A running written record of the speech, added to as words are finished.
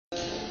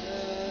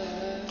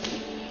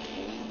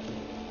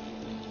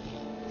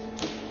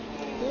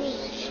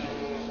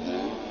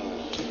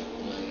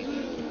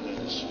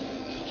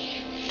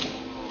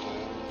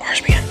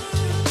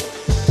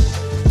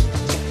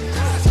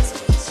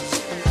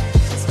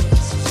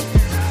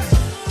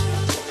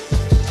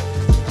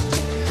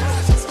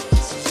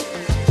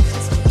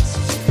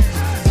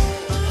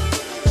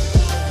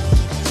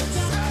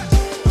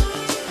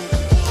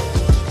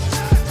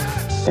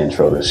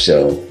intro the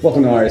show.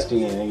 Welcome to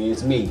RSPN, nigga.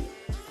 It's me.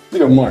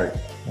 Look at Mark.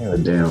 You're a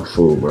damn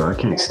fool, bro. I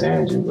can't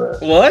stand you, bro.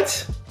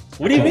 What?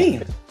 What do you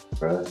mean?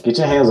 Bro, get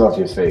your hands off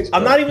your face, bro.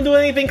 I'm not even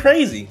doing anything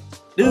crazy.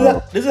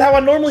 This is how I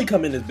normally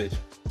come in this bitch.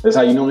 This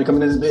how you normally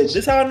come in this bitch? This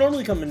is how I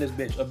normally come in this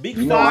bitch. A big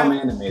You know I'm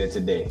animated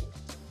today.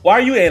 Why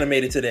are you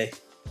animated today?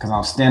 Because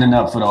I'm standing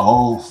up for the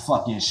whole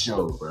fucking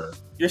show, bro.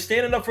 You're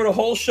standing up for the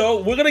whole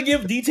show. We're gonna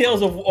give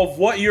details of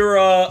what your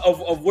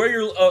of where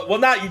your well,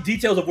 not your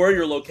details of where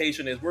your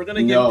location is. We're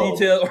gonna give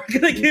details. We're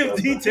gonna give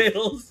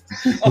details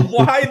of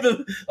why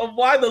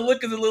the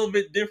look is a little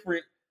bit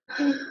different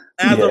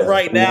as of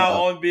right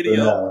now on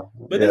video.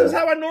 But this is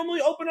how I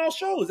normally open all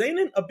shows, ain't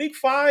it? A big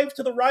 5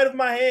 to the right of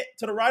my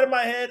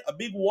head, a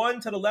big 1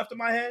 to the left of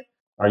my head.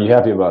 Are you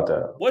happy about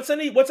that? What's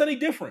any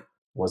different?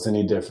 What's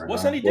any different?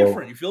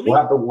 Different? You feel me?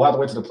 We'll have to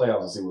wait to the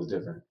playoffs and see what's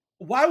different.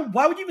 Why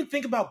would you even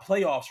think about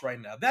playoffs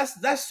right now?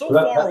 That's so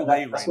far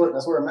away right now.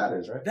 That's where it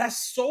matters, right? That's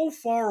so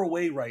far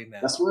away right now.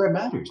 That's where it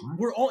matters, man.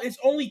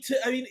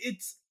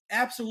 It's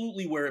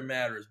absolutely where it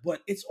matters,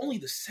 but it's only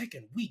the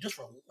second week. Just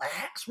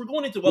relax. We're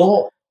going into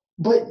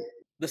but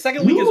the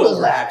second week is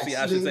over. Actually,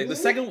 I should say the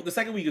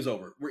second week is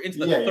over. We're into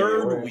the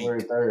third week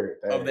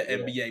of the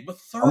NBA. But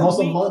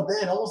almost a month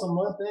in.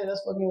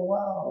 That's fucking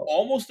wild.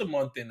 Almost a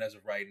month in as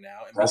of right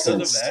now, and because of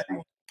that,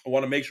 I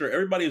want to make sure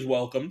everybody is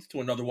welcomed to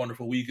another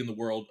wonderful week in the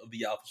world of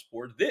the Alpha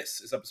Sport. This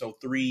is episode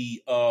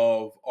 3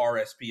 of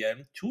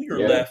RSPN. To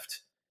your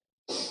left.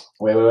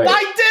 Wait.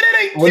 I did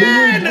it again! What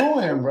are you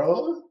doing,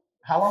 bro?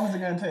 How long is it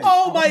going to take?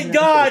 Oh my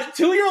God.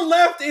 To your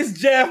left is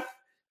Jeff.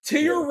 To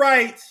your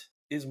right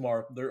is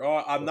Mark.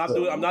 I'm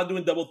not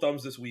doing double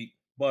thumbs this week,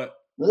 but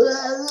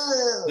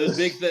the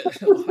big thing.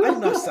 I do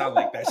not sound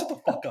like that. Shut the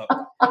fuck up.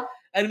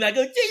 And I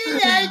go,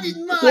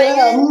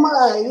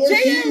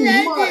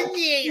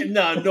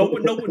 no,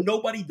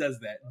 nobody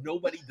does that.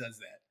 Nobody does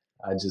that.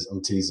 I'm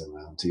teasing,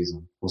 man. I'm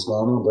teasing. What's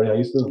going on, bro? How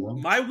you feeling,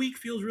 man? My week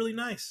feels really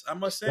nice, I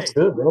must say. That's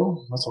good,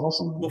 bro. That's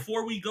awesome, man.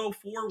 Before we go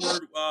forward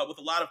with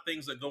a lot of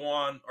things that go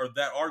on or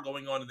that are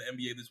going on in the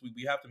NBA this week,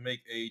 we have to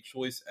make a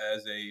choice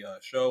as a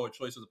show, a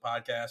choice as a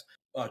podcast.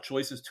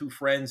 Choice as two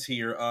friends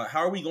here. How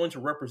are we going to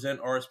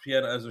represent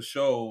RSPN as a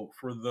show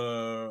for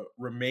the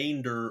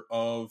remainder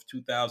of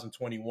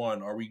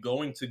 2021? Are we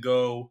going to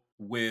go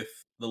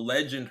with the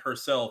legend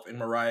herself in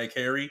Mariah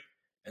Carey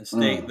and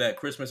state that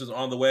Christmas is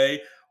on the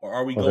way? Or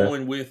are we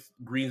going with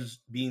greens,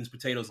 beans,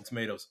 potatoes, and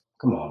tomatoes?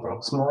 Come on, bro.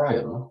 It's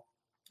Mariah, man.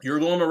 You're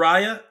going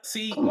Mariah?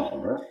 See? Come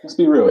on, bro. Let's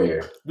be real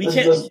here.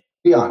 Let's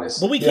be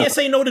honest. But we can't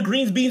say no to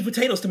greens, beans,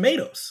 potatoes,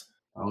 tomatoes.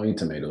 I don't eat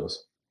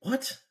tomatoes.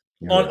 What?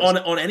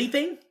 On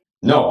anything?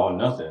 No, on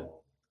nothing.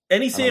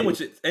 Any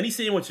sandwiches?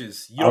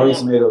 You don't eat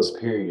tomatoes,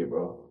 period,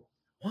 bro.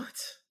 What?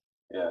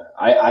 Yeah,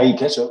 I eat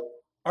ketchup.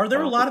 Are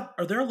there a lot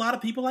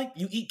of people like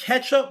you eat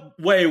ketchup?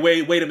 Wait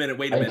a minute.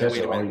 I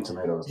don't eat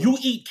tomatoes. You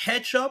eat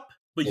ketchup,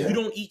 but you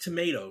don't eat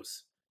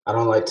tomatoes. I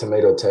don't like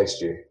tomato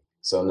texture,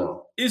 so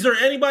no. Is there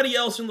anybody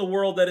else in the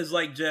world that is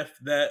like Jeff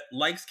that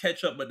likes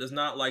ketchup but does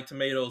not like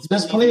tomatoes?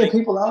 There's plenty of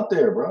people out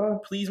there, bro.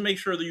 Please make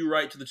sure that you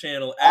write to the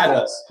channel. Add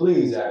us.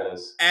 Please add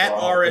us. At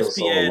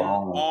RSPN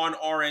on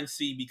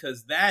RNC,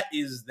 because that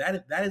is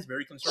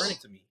very concerning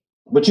to me.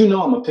 But you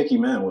know I'm a picky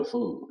man with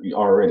food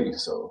already,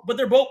 so. But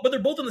they're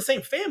both in the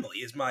same family.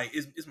 Is my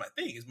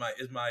thing. Is my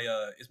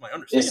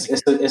understanding.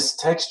 It's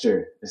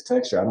texture. It's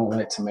texture. I don't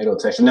like tomato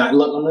texture. Now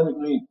look, let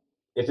me.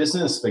 If it's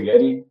in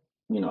spaghetti,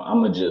 I'm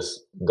gonna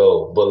just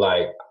go. But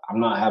like,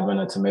 I'm not having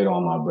a tomato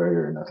on my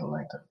burger or nothing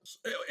like that.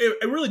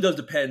 It really does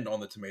depend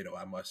on the tomato,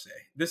 I must say.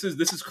 This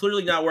is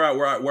clearly not where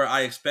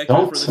I expect.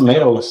 Don't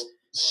tomatoes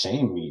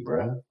shame me,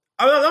 bro.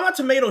 I'm not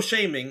tomato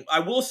shaming.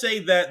 I will say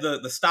that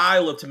the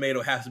style of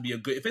tomato has to be a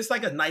good. If it's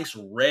like a nice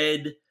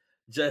red,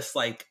 just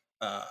like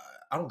I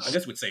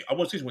wouldn't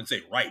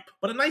say ripe,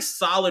 but a nice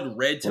solid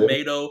red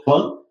tomato.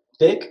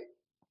 Thick.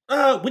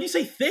 When you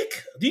say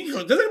thick,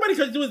 does anybody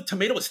do a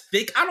tomato as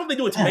thick? I don't think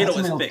they do a tomato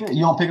as thick.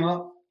 You don't pick it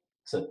up?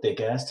 It's a thick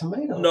ass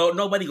tomato. No,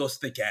 nobody goes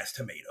thick ass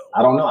tomato.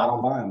 I don't know. I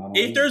don't buy them.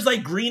 If there's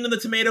like green in the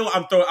tomato,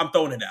 I'm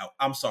throwing it out.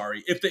 I'm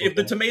sorry. If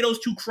the tomato's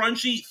too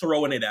crunchy,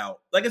 throwing it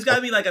out. Like it's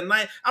gotta be like a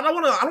nice. I don't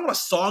want a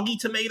soggy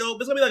tomato.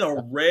 But it's gonna be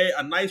like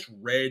a nice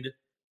red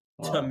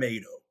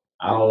tomato.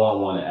 I don't want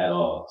one at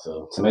all.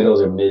 So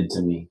tomatoes are mid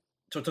to me.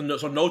 So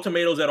no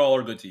tomatoes at all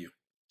are good to you.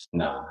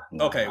 Nah.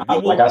 Okay.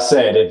 Like I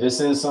said, if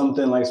it's in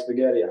something like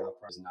spaghetti, I'll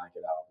probably knock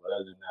it out. But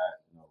other than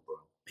that, no, bro.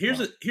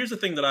 Here's the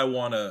thing that I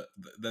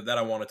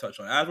wanna touch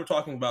on. As we're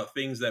talking about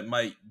things that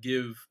might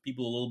give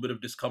people a little bit of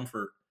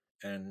discomfort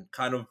and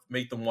kind of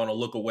make them want to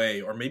look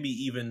away or maybe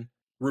even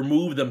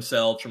remove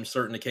themselves from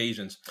certain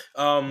occasions.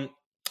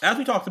 As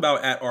we talked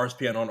about at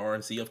RSPN on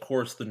RNC, of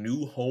course, the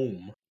new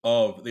home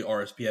of the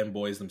RSPN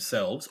boys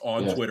themselves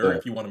on Twitter.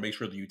 If you want to make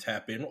sure that you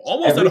tap in,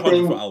 almost at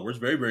 100 followers,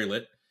 very, very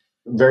lit.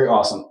 Very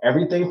awesome.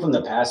 Everything from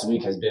the past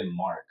week has been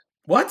Mark.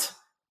 What?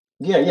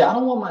 Yeah. I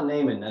don't want my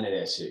name in none of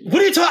that shit.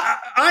 What are you talking?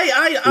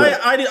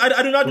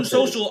 I do not do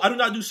social. I do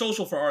not do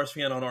social for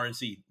RSPN on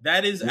RNC.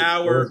 That is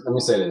our. Let me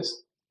say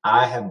this.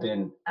 I have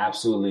been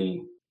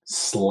absolutely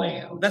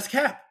slammed. That's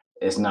cap.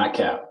 It's not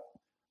cap.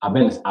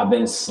 I've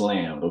been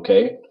slammed,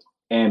 okay?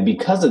 And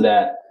because of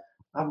that,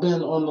 I've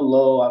been on the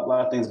low. A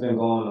lot of things been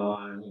going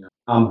on.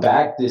 I'm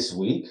back this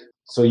week,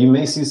 so you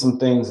may see some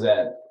things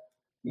that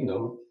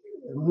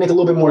make a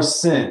little bit more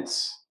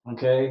sense.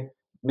 Okay,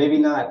 maybe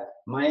not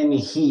Miami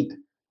Heat,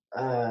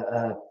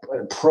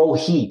 pro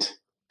Heat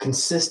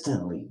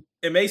consistently.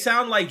 It may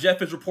sound like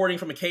Jeff is reporting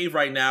from a cave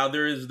right now.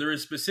 There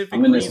is specific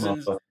I'm in this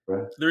reasons.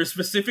 motherfucker, There is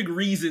specific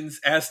reasons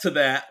as to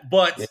that,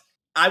 but yeah.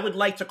 I would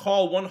like to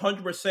call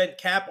 100%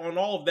 cap on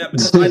all of that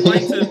because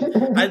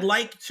I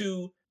want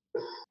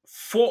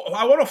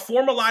to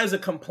formalize a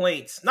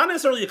complaint, not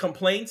necessarily a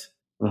complaint,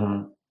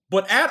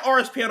 but at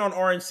RSPN on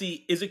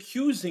RNC is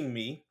accusing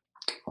me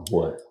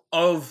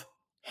of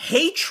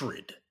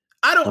hatred.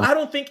 I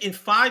don't think in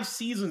 5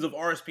 seasons of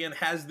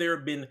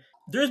RSPN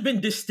there's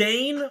been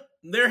disdain,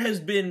 there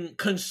has been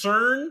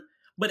concern,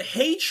 but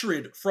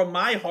hatred from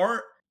my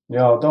heart.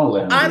 Yo, don't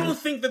let him. I don't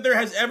think that there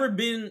has ever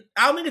been.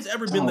 I don't think it's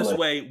ever been this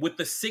way with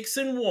the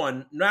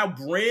 6-1, now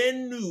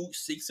brand new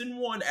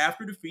 6-1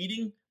 after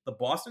defeating the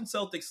Boston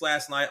Celtics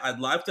last night. I'd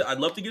love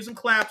to give some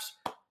claps.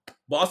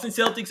 Boston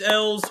Celtics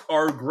L's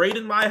are great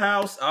in my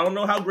house. I don't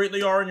know how great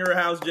they are in your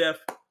house, Jeff,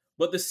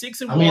 but the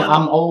 6-1. I mean,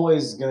 I'm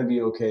always gonna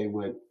be okay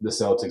with the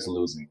Celtics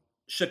losing.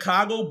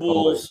 Chicago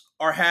Bulls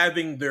are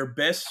having their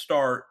best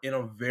start in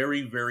a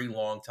very, very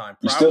long time,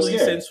 probably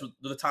since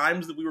the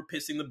times that we were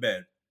pissing the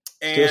bed.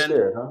 And still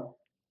scared, huh?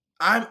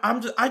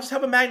 I just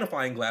have a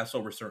magnifying glass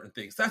over certain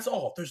things. That's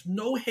all. There's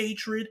no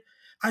hatred.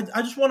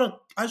 I just want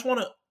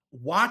to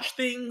watch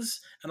things,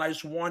 and I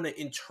just want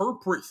to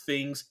interpret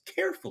things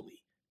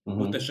carefully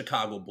with the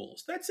Chicago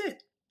Bulls. That's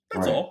it.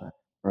 That's all.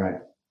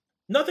 Right.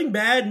 Nothing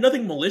bad.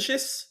 Nothing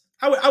malicious.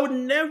 I would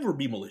never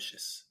be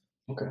malicious.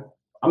 Okay.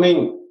 I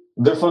mean,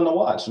 they're fun to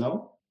watch.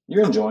 No,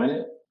 you're enjoying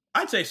it.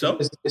 I'd say so.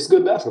 It's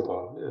good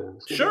basketball.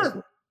 Yeah. Sure.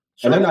 Basketball.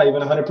 And they're not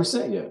even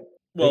 100% yet.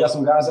 Well, they got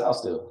some guys out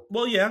still.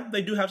 Well, yeah,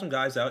 they do have some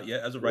guys out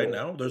yet as of right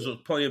now. There's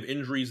plenty of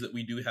injuries that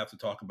we do have to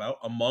talk about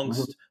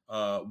amongst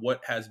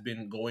what has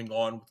been going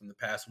on within the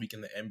past week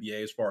in the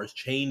NBA as far as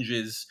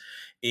changes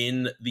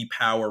in the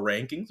power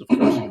rankings. Of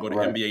course, you can go to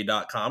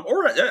NBA.com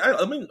or,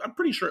 I mean, I'm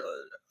pretty sure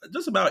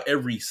just about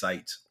every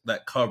site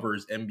that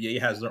covers NBA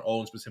has their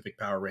own specific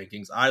power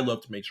rankings. I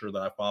love to make sure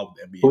that I follow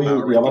the NBA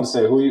power rankings. I'm about to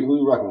say, who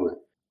you rocking with?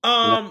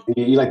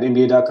 You like the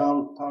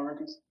NBA.com power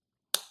rankings?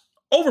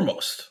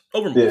 Overmost,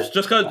 yeah.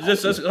 just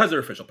because they're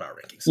official power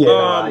rankings.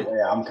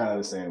 I'm kind of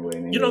the same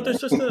way.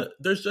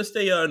 There's just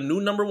a new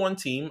number 1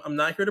 team. I'm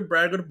not here to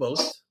brag or to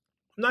boast.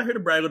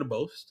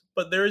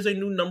 But there is a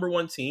new number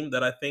 1 team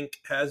that I think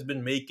has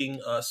been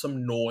making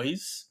some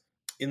noise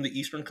in the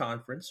Eastern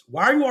Conference.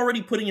 Why are you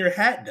already putting your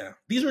hat down?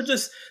 These are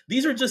just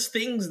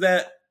things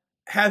that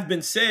have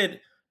been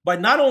said by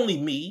not only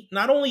me,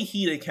 not only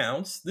Heat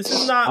accounts. This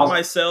is not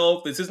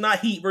myself. This is not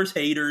Heat versus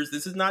haters.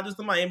 This is not just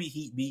the Miami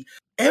Heat beat.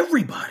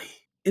 Everybody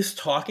is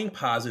talking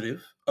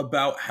positive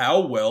about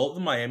how well the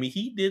Miami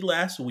Heat did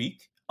last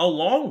week,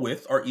 along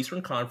with our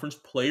Eastern Conference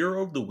Player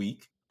of the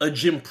Week, a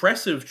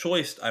Jimpressive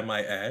choice, I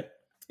might add,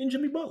 in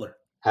Jimmy Butler.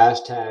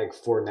 Hashtag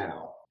for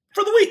now.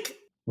 For the week.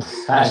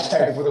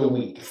 Hashtag for the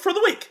week. For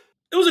the week.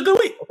 It was a good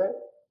week. Okay.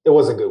 It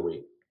was a good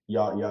week.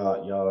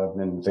 Y'all have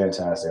been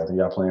fantastic. I think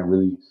y'all playing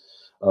really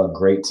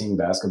great team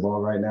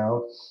basketball right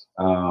now.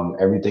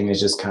 Everything is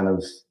just kind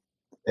of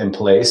in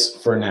place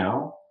for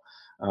now.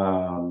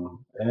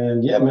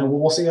 And yeah, man,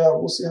 we'll see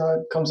how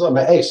it comes up.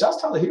 But hey,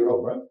 shouts Tyler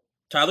Herro, bro.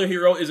 Tyler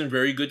Herro is in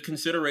very good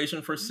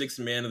consideration for 6th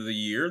Man of the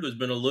Year. There's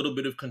been a little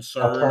bit of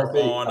concern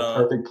on a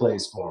perfect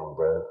place for him,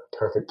 bro.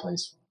 Perfect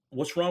place for him.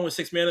 What's wrong with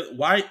 6th Man?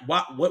 Why?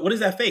 What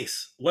is that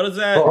face? What is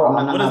that?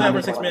 What is that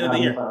for 6th Man of the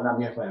Year?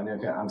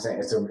 I'm saying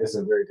it's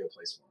a very good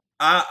place for him.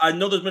 I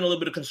know there's been a little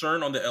bit of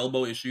concern on the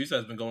elbow issues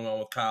that's been going on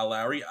with Kyle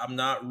Lowry. I'm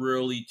not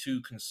really too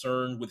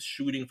concerned with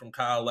shooting from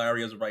Kyle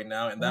Lowry as of right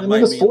now, and that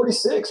might be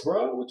 46,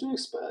 bro. What you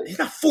expect? He's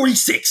not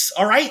 46.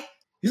 All right,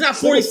 he's not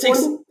 46.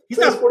 He's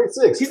not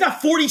 46. He's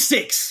not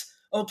 46.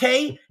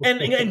 Okay,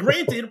 and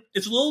granted,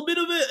 it's a little bit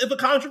of a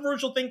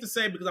controversial thing to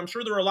say because I'm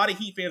sure there are a lot of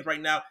Heat fans right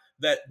now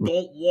that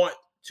don't want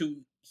to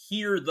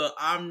hear the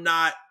 "I'm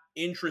not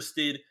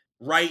interested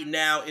right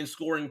now in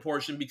scoring"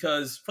 portion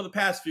because for the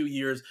past few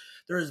years,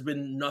 there has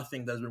been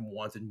nothing that's been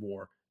wanted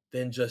more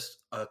than just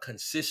a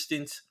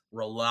consistent,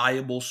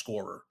 reliable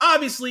scorer.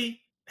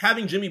 Obviously,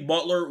 having Jimmy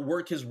Butler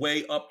work his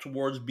way up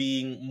towards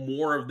being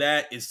more of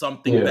that is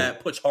something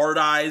that puts hard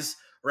eyes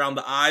around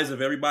the eyes of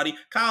everybody.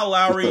 Kyle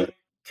Lowry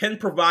can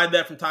provide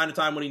that from time to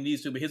time when he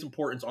needs to, but his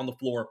importance on the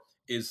floor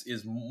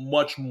is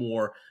much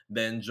more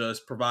than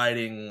just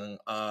providing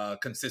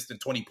consistent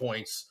 20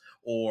 points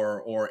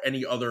or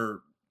any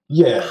other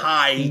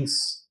high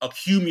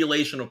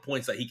accumulation of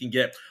points that he can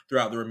get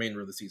throughout the remainder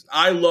of the season.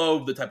 I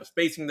love the type of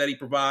spacing that he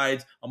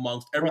provides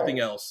amongst everything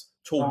else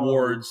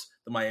towards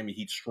the Miami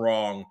Heat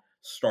strong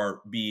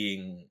start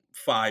being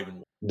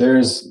 5-1.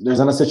 There's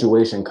not a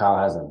situation Kyle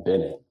hasn't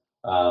been in,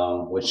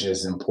 which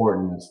is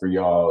important for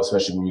y'all,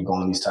 especially when you go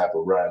on these type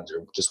of runs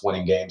or just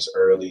winning games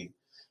early.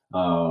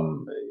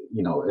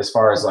 As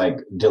far as like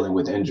dealing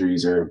with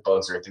injuries or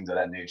bugs or things of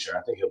that nature,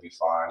 I think he'll be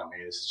fine. I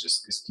mean,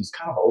 he's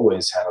kind of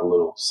always had a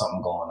little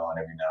something going on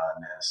every now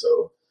and then.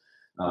 So,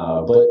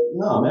 but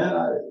no,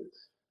 man,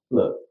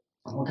 look,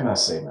 what can I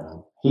say,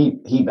 man?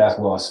 Heat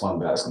basketball is fun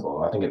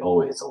basketball. I think it's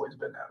always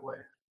been that way.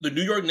 The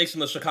New York Knicks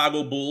and the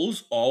Chicago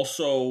Bulls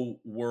also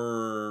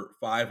were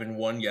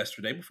 5-1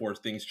 yesterday before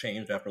things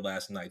changed after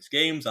last night's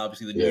games.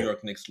 Obviously, the New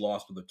York Knicks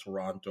lost to the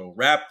Toronto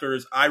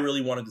Raptors. I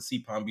really wanted to see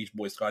Palm Beach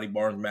boy Scotty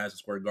Barnes, Madison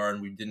Square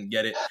Garden. We didn't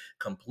get it.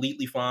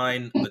 Completely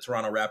fine. The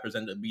Toronto Raptors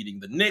ended up beating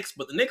the Knicks,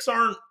 but the Knicks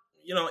aren't,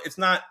 it's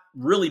not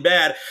really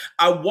bad.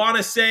 I want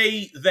to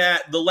say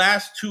that the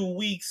last 2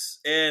 weeks,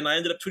 and I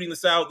ended up tweeting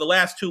this out, the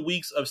last 2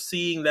 weeks of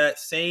seeing that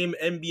same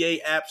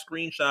NBA app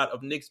screenshot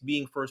of Knicks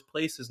being first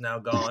place is now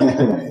gone.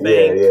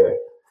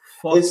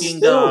 Fucking it's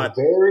still God.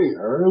 Very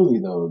early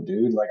though,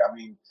 dude. Like, I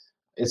mean,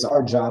 it's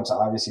our job to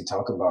obviously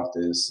talk about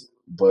this,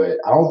 but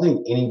I don't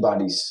think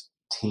anybody's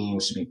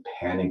team should be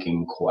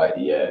panicking quite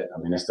yet. I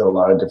mean, there's still a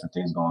lot of different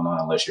things going on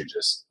unless you're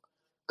just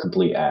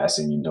complete ass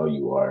and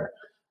you are.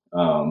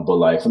 But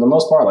like for the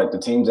most part, like the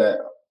teams that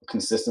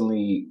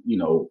consistently,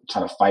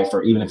 try to fight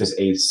for, even if it's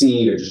 8th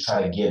seed or just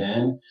try to get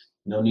in,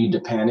 no need to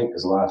panic.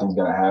 There's a lot of things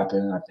got to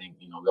happen. I think,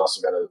 we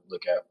also got to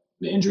look at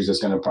the injuries that's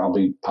going to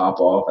probably pop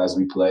off as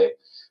we play.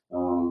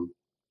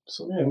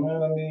 So yeah,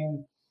 man, I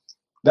mean,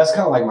 that's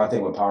kind of like my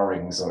thing with power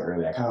rankings so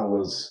early. I kind of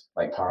was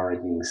like power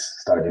rankings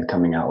started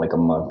coming out like a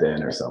month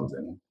in or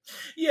something.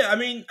 Yeah, I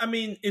mean,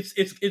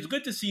 it's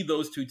good to see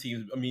those two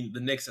teams. I mean, the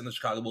Knicks and the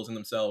Chicago Bulls in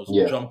themselves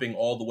jumping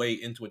all the way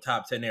into a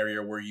top 10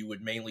 area where you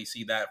would mainly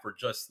see that for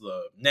just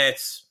the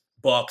Nets,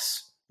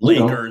 Bucks,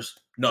 Lakers,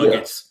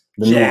 Nuggets,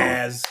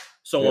 Jazz,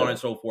 so on and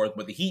so forth.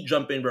 But the Heat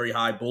jump in very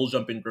high, Bulls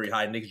jump in very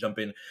high, Knicks jump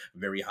in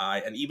very high,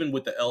 and even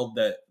with the L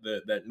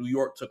that New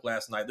York took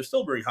last night, they're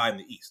still very high in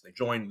the East. They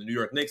joined the New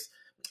York Knicks.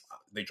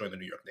 They joined the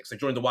New York Knicks. They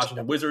joined the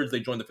Washington Wizards. They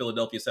joined the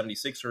Philadelphia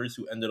 76ers,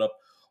 who ended up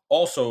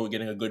also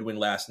getting a good win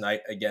last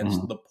night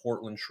against the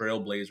Portland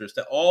Trailblazers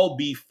to all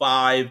be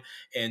 5-2,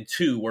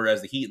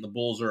 whereas the Heat and the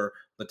Bulls are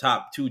the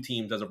top two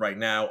teams as of right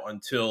now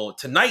until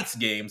tonight's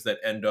games that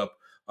end up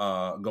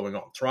going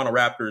on. Toronto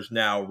Raptors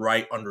now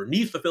right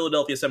underneath the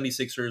Philadelphia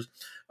 76ers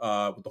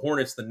with the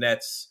Hornets, the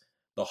Nets,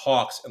 the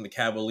Hawks, and the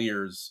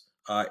Cavaliers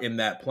in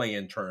that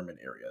play-in tournament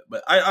area.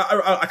 But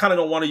I kind of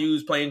don't want to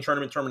use play-in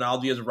tournament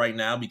terminology as of right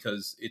now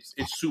because it's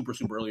super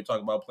early to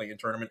talk about play-in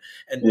tournament.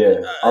 And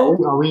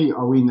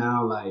are we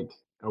now like,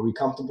 are we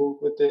comfortable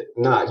with it?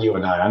 Not you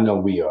and I know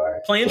we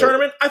are. Play-in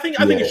tournament? I think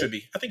it should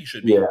be. I think it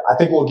should be. Yeah, I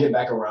think we'll get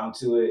back around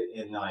to it,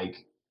 and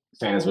like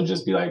fans will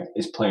just be like,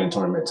 it's play-in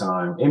tournament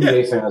time.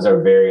 NBA fans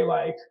are very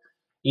like,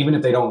 even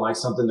if they don't like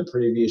something the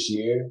previous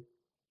year,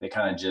 they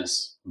kind of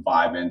just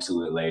vibe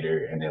into it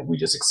later, and then we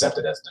just accept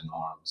it as the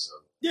norm. So.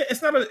 Yeah,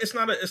 it's not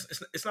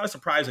a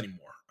surprise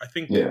anymore. I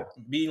think that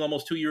being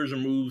almost 2 years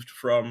removed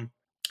from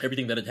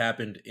everything that had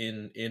happened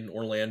in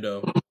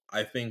Orlando,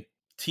 I think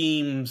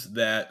teams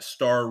that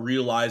start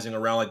realizing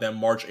around like that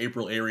March,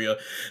 April area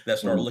that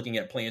start looking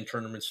at play-in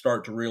tournaments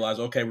start to realize,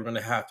 okay, we're going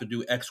to have to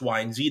do X, Y,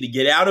 and Z to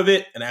get out of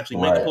it and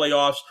actually make the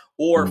playoffs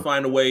or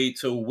find a way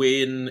to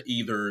win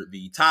either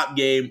the top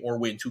game or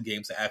win 2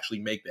 games to actually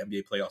make the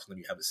NBA playoffs. And then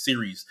you have a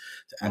series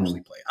to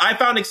actually play. I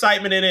found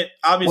excitement in it.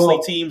 Obviously,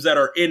 teams that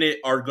are in it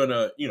are going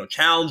to,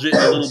 challenge it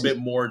a little bit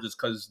more just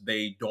because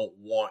they don't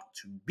want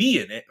to be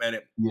in it. And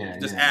it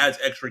just adds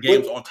extra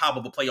games on top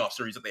of the playoff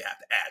series that they have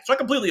to add. So I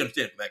completely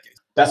understand in that case.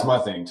 That's my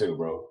thing too,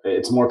 bro.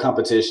 It's more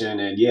competition,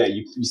 and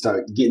you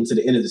start getting to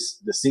the end of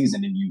the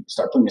season, and you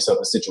start putting yourself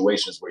in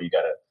situations where you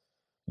gotta,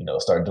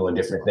 start doing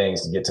different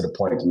things to get to the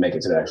point to make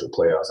it to the actual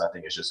playoffs. I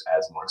think it just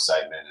adds more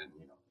excitement, and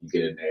you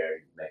get in there,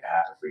 you make it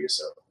happen for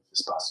yourself if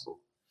it's possible.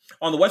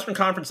 On the Western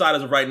Conference side,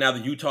 as of right now, the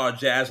Utah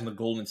Jazz and the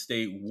Golden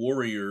State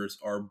Warriors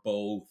are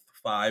both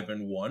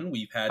 5-1.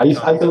 We've had. How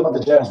you feel about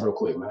the Jazz, real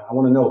quick, man? I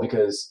want to know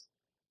because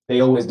they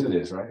always do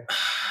this, right?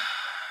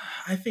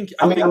 I think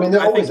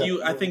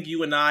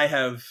you and I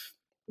have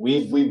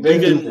we've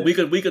been through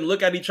this. We can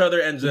look at each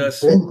other and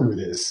just been through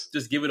this.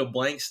 Just give it a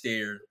blank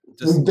stare.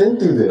 We've been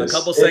through this. A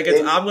couple seconds.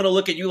 I'm gonna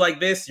look at you like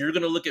this. You're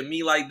gonna look at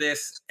me like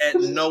this,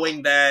 and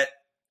knowing that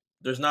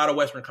there's not a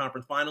Western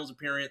Conference Finals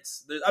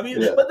appearance. But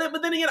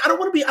then again, I don't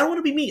want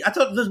to be mean. I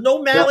thought there's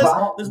no malice.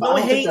 There's no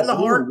hate in the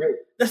heart.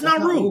 That's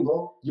not rude.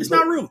 It's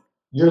not rude.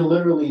 You're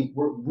literally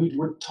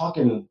we're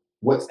talking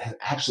what has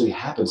actually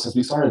happened since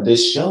we started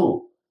this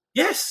show.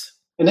 Yes.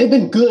 And they've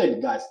been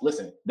good, guys.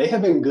 Listen, they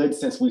have been good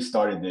since we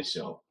started this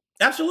show.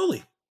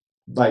 Absolutely.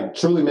 Like,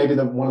 truly, maybe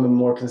one of the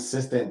more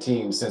consistent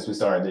teams since we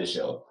started this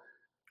show.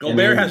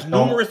 Gobert has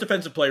numerous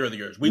defensive player of the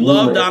years. We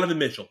love Donovan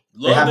Mitchell.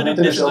 Love the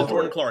addition of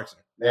Jordan Clarkson.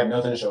 They have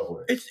nothing to show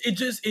for it. It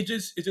just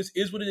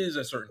is what it is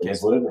at certain cases.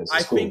 It's what it is.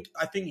 I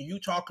think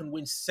Utah can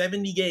win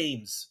 70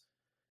 games.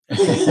 And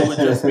people would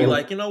just be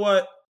like, you know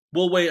what?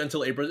 We'll wait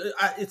until April.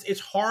 It's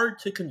hard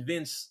to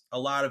convince a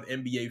lot of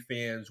NBA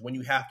fans when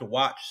you have to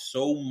watch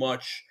so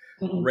much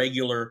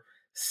regular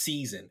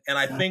season. And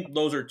I think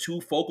those are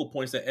two focal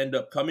points that end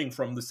up coming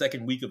from the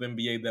second week of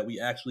NBA that we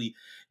actually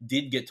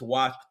did get to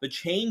watch. The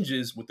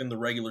changes within the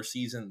regular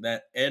season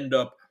that end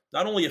up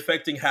not only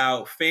affecting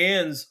how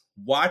fans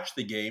watch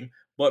the game,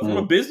 but from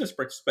a business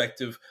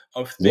perspective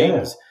of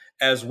things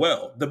as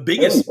well. The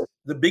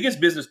biggest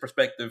business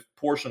perspective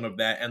portion of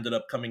that ended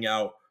up coming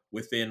out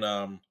within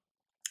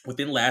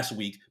last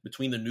week,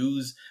 between the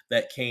news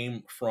that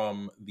came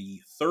from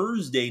the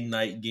Thursday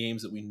night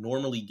games that we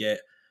normally get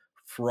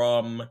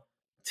from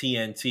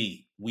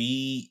TNT.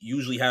 We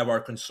usually have our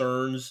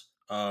concerns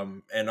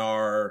and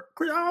our,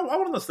 I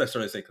wouldn't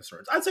necessarily say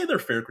concerns, I'd say they're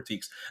fair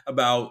critiques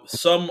about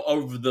some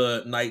of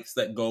the nights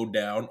that go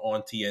down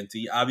on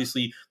TNT.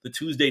 Obviously, the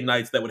Tuesday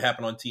nights that would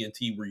happen on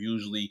TNT were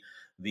usually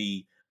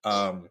the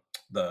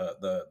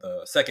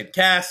second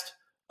cast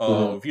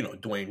of,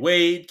 Dwayne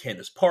Wade,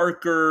 Candace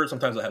Parker.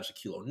 Sometimes they'll have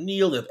Shaquille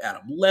O'Neal, they'll have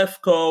Adam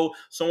Lefkoe,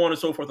 so on and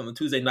so forth on the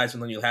Tuesday nights.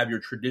 And then you'll have your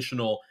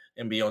traditional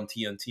NBA on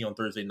TNT on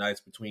Thursday nights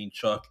between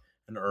Chuck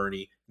and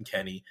Ernie and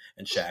Kenny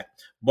and Shaq.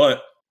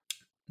 But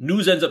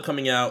news ends up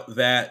coming out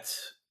that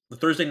the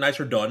Thursday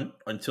nights are done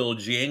until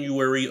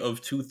January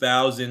of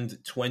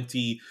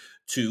 2022.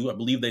 I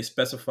believe they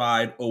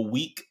specified a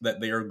week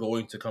that they are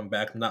going to come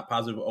back. I'm not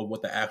positive of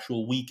what the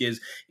actual week is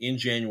in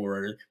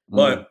January,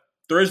 but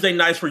Thursday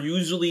nights were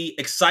usually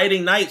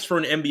exciting nights for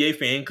an NBA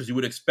fan because you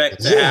would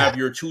expect to have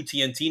your two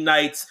TNT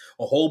nights,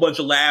 a whole bunch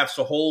of laughs,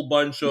 a whole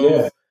bunch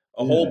of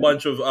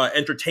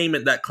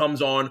entertainment that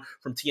comes on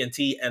from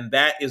TNT, and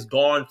that is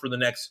gone for the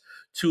next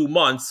 2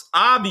 months,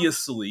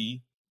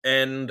 obviously.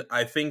 And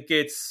I think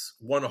it's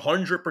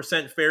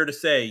 100% fair to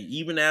say,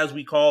 even as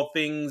we call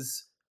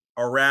things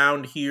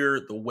around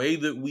here the way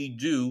that we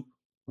do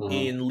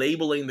in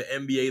labeling the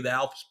NBA the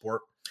alpha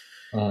sport,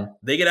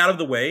 they get out of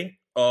the way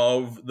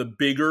of the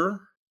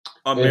bigger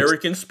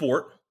American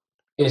sport.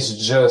 It's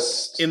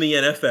just in the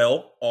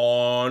NFL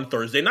on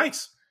Thursday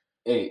nights.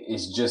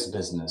 It's just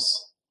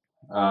business.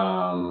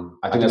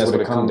 I think that's what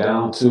it comes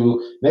down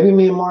to. Maybe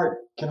me and Mark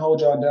can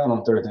hold y'all down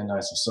on Thursday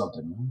nights or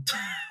something, man.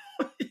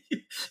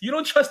 You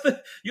don't trust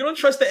the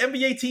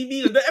NBA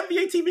TV. The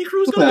NBA TV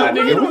crew's going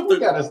to nigga, we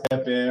gotta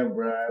step in,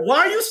 bro. Why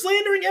are you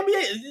slandering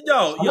NBA?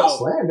 I'm not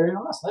slandering.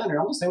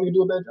 I'm just saying we can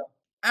do a better job.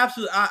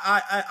 Absolutely.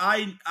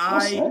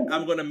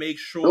 I'm going to make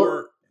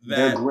sure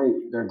that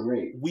they're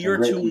great. We are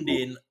tuned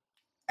in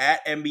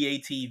at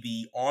NBA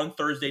TV on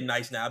Thursday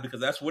nights now, because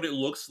that's what it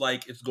looks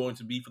like it's going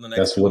to be for the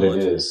next 2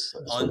 months. It is.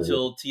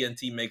 Until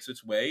TNT makes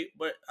its way.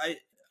 But I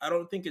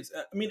don't think it's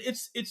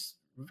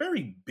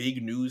very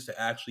big news to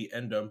actually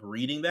end up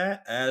reading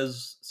that,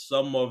 as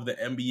some of the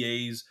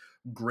NBA's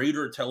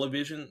greater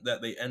television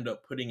that they end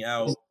up putting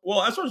out.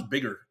 Well, as far as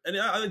bigger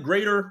and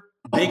greater,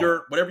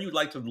 bigger, whatever you'd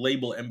like to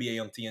label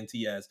NBA on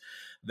TNT as,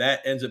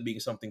 that ends up being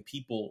something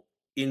people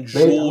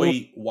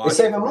enjoy watching. They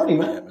saving money,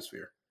 man.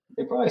 Atmosphere.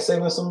 They probably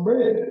saving some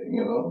bread,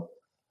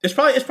 It's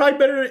probably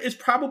better. It's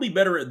probably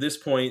better at this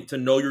point to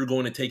know you're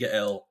going to take a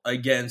L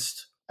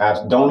against.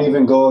 Don't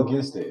even go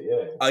against it.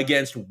 Yeah.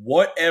 Against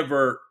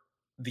whatever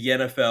the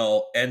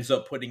NFL ends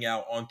up putting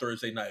out on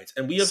Thursday nights.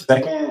 And we have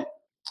second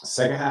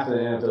half of the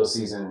NFL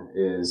season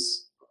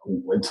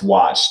it's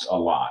watched a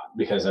lot,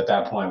 because at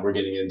that point we're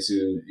getting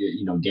into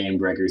game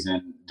breakers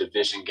and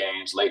division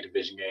games, late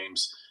division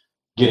games,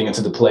 getting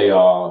into the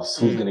playoffs,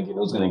 who's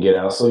gonna get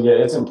out. So yeah,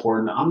 it's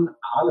important.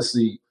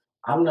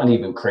 I'm not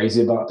even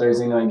crazy about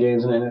Thursday night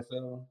games in the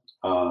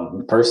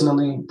NFL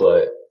personally,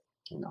 but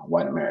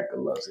white America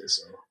loves it.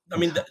 So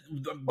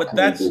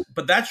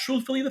that's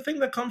truthfully the thing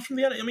that comes from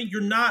the NFL. I mean, you're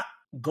not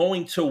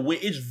going to win.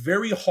 It's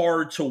very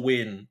hard to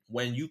win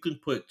when you can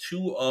put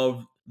two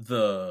of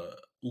the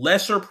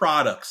lesser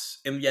products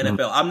in the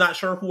NFL. I'm not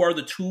sure who are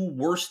the two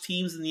worst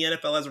teams in the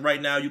NFL as of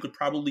right now. You could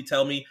probably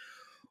tell me.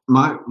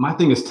 My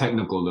thing is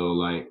technical though,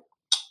 like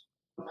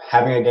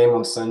having a game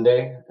on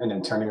Sunday and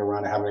then turning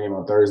around and having a game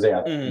on Thursday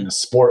in a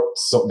sport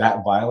so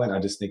that violent. I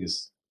just think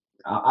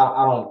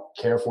I don't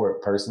care for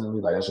it personally.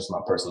 Like, that's just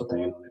my personal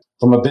opinion on it.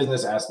 From a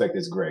business aspect,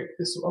 it's great.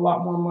 It's a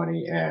lot more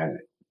money, and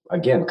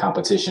again,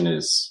 competition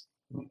is.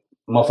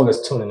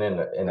 Motherfuckers tuning in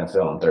to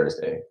NFL on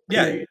Thursday.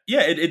 Period.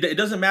 Yeah. It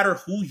doesn't matter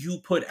who you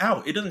put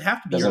out. It doesn't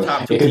have to be your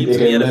top two teams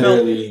in the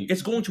NFL.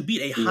 It's going to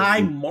be a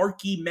high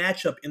marquee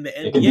matchup in the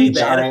NBA. The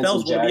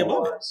NFL's going to be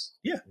above it.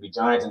 Yeah, it'll be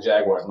Giants and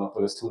Jaguars.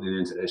 Motherfuckers tuning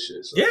into this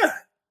shit. So. Yeah,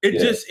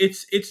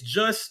 it's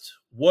just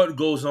what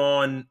goes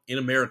on in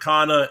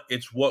Americana.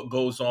 It's what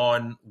goes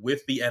on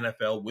with the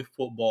NFL, with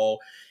football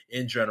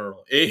in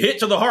general. It hit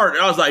to the heart,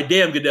 and I was like,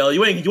 "Damn, Goodell,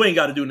 you ain't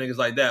got to do niggas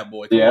like that,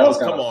 boy. Come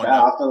on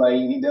now. I feel like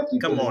he definitely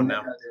come on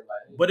now."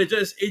 But it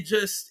just.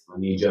 I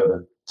need y'all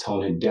to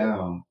tone it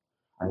down.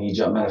 I need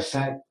y'all. Matter of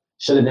fact,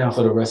 shut it down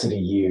for the rest of the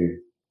year.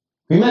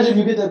 Can you imagine if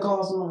you get that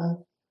call,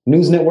 someone?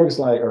 News networks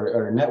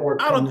or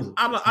network. I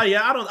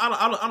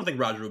don't think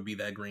Roger would be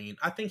that green.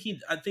 I think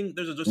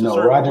there's just a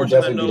certain Roger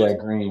portion definitely that be that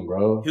green,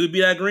 bro. He would be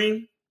that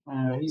green.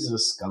 Man, he's a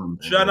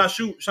scumbag. Should I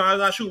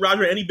not shoot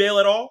Roger any bail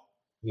at all?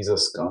 He's a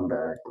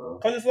scumbag, bro.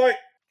 Cause it's like,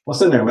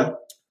 what's in there, man?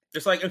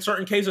 It's like in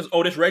certain cases,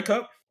 this Red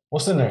Cup.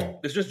 What's in there?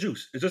 It's just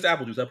juice. It's just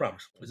apple juice. I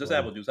promise. It's just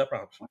apple juice. I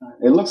promise.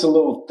 It looks a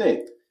little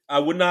thick. I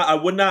would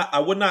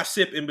not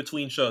sip in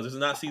between shows. This is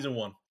not season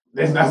 1.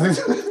 It's not.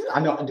 I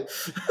know.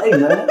 Hey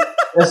man,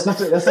 that's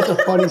such a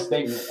funny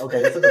statement.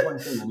 Okay, that's such a funny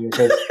statement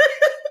because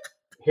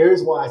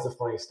here's why it's a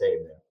funny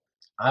statement.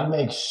 I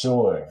make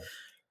sure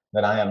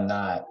that I am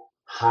not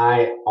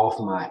high off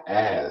my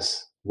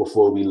ass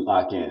before we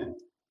lock in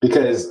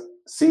because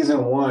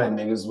season 1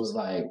 niggas was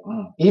like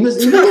even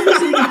was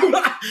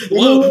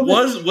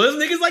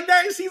niggas like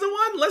that in season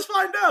 1? Let's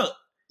find out.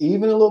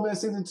 Even a little bit in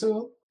season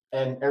 2,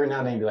 and every now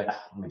and then you'd be like,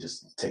 let me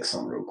just take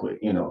some real quick.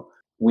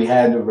 We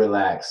had to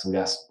relax. We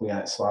got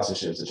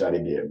sponsorships to try to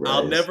get. Bro.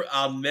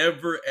 I'll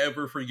never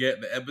ever forget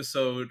the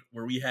episode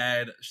where we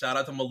had shout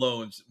out to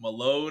Malone.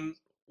 Malone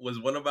was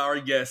one of our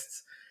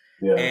guests,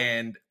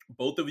 and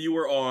both of you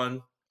were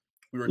on.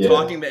 We were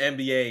talking to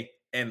NBA,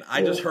 and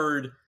I just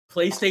heard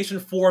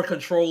PlayStation 4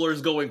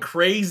 controllers going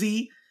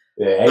crazy.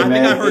 Yeah, I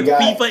think I heard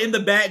FIFA in the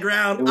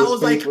background. I was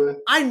FIFA. Like,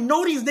 I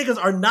know these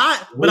niggas are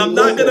not, but I'm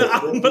not gonna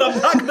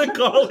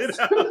call it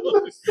out.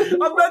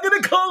 I'm not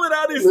gonna call it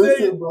out and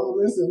say it. Bro,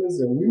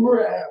 listen. We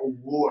were at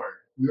war.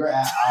 We were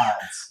at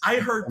odds. I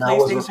heard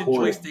PlayStation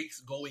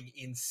joysticks going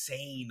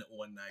insane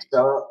one night.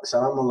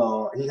 Shout out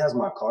Malone. He has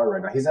my car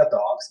right now. He's at the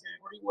Hawks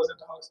game, or he was at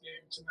the Hawks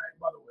game tonight,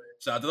 by the way.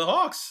 Shout out to the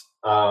Hawks.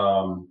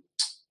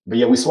 But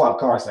yeah, we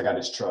swapped cars. So I got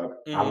his truck.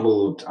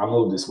 Mm-hmm. I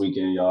moved this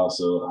weekend, y'all.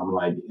 So I'm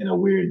like in a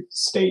weird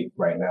state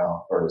right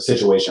now, or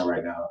situation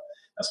right now.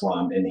 That's why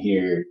I'm in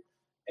here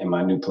in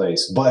my new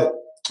place. But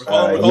we're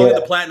calling it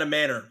the Platinum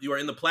Manor. You are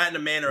in the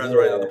Platinum Manor as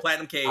right now, the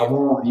Platinum Cave.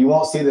 You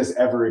won't see this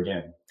ever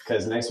again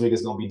because next week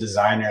it's gonna be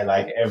designer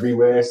like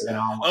everywhere. And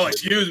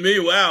excuse me.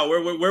 Wow,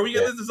 where we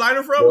get this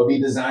designer from? There'll be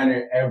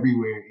designer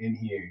everywhere in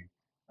here.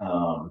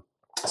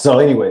 So,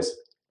 anyways.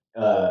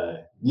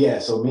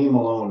 So me and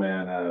Malone,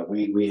 man,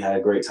 we had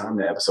a great time in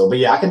that episode. But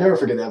yeah, I can never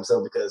forget the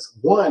episode because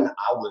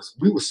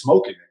we were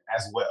smoking it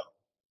as well.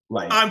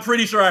 Like I'm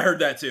pretty sure I heard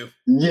that too.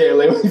 Yeah,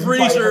 like,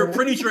 pretty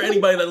sure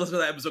anybody that listens to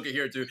that episode can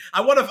hear it too.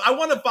 I want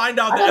to find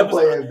out the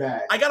episode.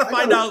 I gotta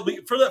find out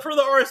for the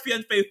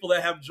RSPN faithful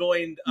that have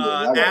joined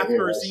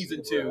after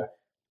season 2. Bro.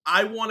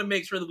 I want to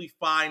make sure that we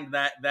find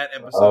that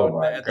episode.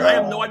 I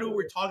have no idea what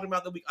we're talking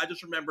about. I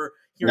just remember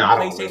hearing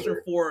PlayStation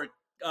 4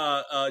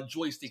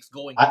 joysticks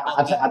going.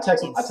 I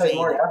texted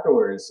Mark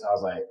afterwards. I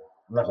was like,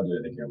 I'm not gonna do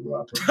it again,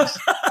 bro.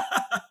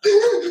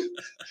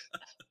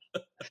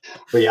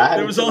 But yeah,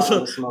 there was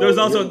also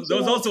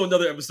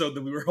another episode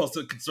that we were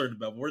also concerned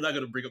about. But we're not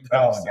gonna bring up that.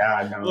 Oh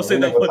God, no. We'll say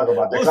that. Talk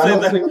about that.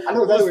 I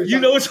know exactly you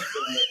know. I'm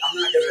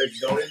not gonna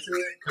go into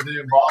it because it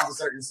involves a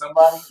certain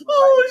somebody.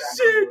 Oh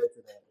shit!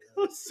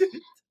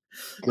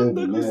 I'm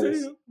not gonna say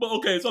it. But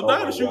okay, so I'm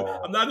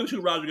not gonna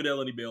shoot Roger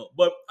Goodell any bail.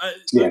 But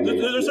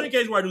there's certain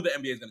cases where I knew the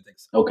NBA is gonna take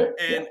some. Okay.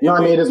 And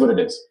it is what it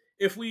is.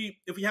 If we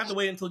have to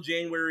wait until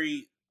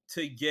January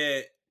to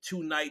get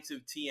 2 nights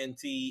of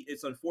TNT,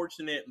 it's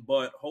unfortunate,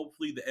 but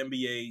hopefully the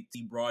NBA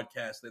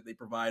broadcast that they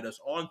provide us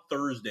on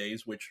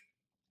Thursdays, which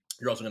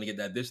you're also going to get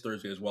that this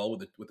Thursday as well with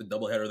the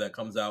doubleheader that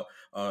comes out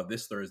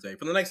this Thursday.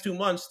 For the next 2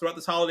 months throughout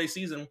this holiday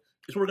season,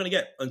 is what we're going to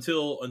get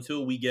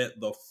until we get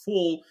the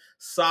full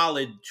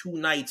solid 2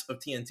 nights of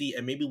TNT,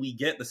 and maybe we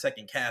get the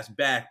second cast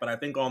back. But I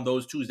think on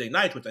those Tuesday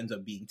nights, which ends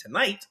up being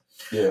tonight,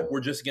 we're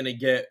just going to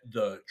get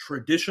the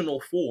traditional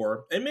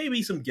 4 and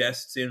maybe some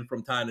guests in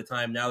from time to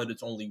time now that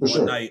it's only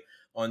one night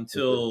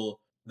until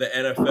the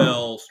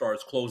NFL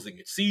starts closing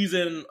its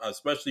season,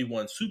 especially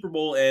when Super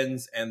Bowl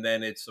ends, and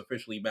then it's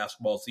officially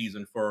basketball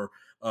season for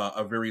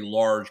a very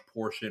large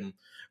portion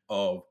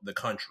of the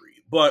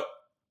country. But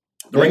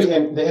the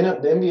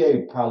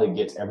NBA probably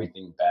gets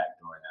everything back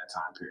during that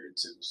time period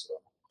too. So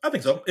I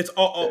think so. It's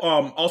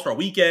All-Star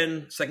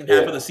Weekend, second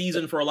half of the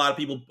season for a lot of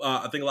people.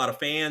 I think a lot of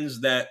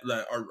fans that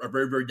are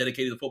very, very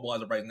dedicated to football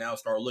as of right now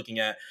start looking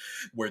at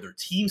where their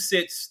team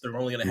sits. They're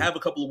only going to have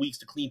a couple of weeks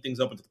to clean things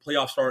up until the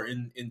playoffs start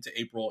into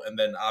April. And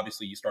then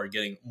obviously you start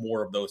getting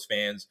more of those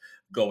fans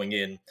going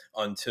in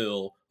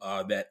until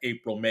that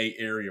April-May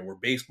area where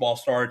baseball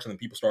starts and then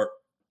people start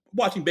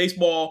watching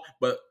baseball,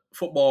 but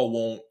football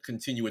won't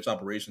continue its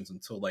operations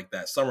until like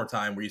that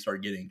summertime where you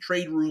start getting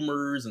trade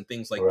rumors and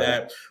things like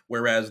that.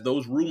 Whereas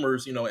those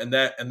rumors, and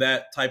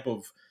that type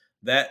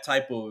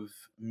of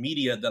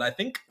media that I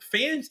think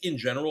fans in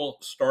general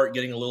start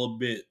getting a little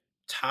bit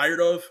tired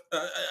of.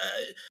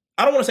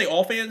 I don't want to say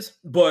all fans,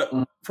 but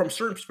from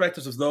certain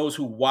perspectives of those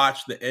who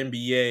watch the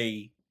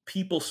NBA,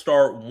 people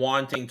start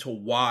wanting to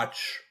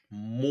watch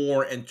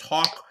more and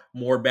talk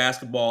more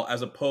basketball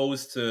as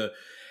opposed to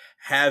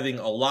having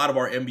a lot of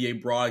our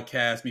NBA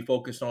broadcasts be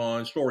focused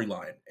on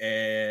storyline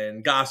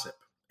and gossip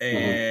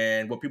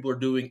and what people are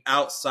doing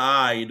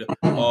outside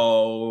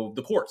of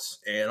the courts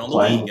and on the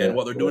league and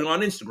what they're doing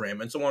on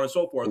Instagram and so on and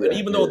so forth. And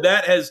even though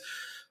that has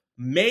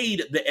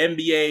made the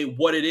NBA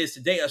what it is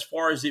today, as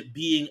far as it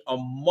being a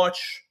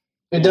much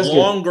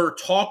longer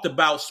talked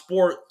about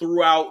sport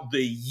throughout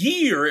the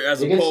year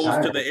as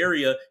opposed to the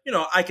area,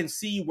 I can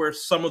see where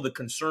some of the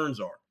concerns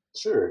are.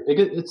 Sure.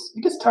 It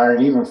gets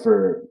tiring even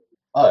for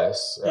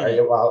us, right?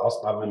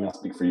 Well, let me not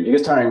speak for you. It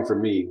gets tiring for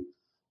me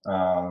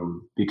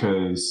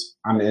because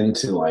I'm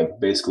into like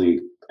basically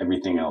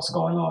everything else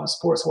going on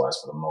sports wise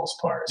for the most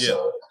part. Yeah.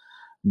 So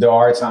there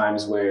are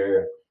times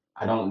where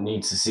I don't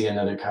need to see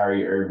another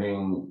Kyrie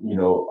Irving,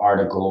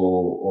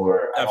 article,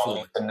 or I don't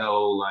Absolutely. need to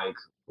know like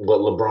what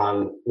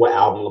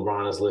album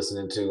LeBron is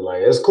listening to.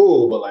 Like it's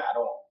cool, but like I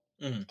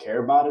don't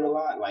care about it a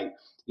lot. Like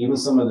even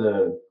some of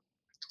the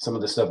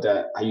stuff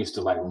that I used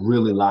to like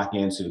really lock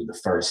into, the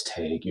First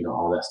Take,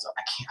 all that stuff.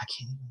 I can't.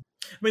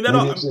 I mean,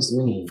 Maybe it's just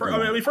me.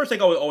 First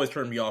Take always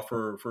turned me off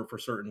for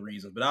certain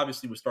reasons, but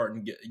obviously we're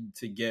starting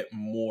to get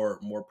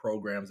more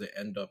programs that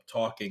end up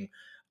talking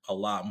a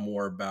lot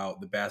more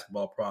about the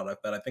basketball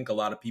product that I think a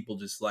lot of people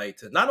just like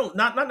to not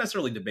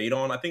necessarily debate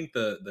on. I think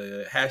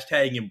the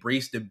hashtag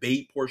embrace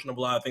debate portion of a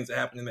lot of things that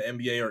happen in the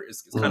NBA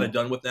is kind of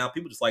done with now.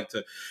 People just like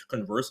to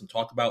converse and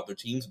talk about their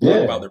teams, and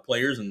talk about their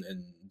players, and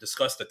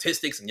discuss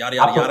statistics and yada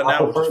yada yada.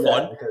 Now, which is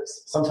fun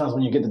because sometimes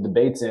when you get the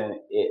debates in,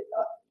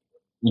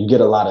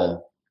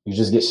 you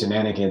just get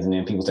shenanigans, and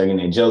then people start getting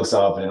their jokes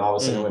off, and then all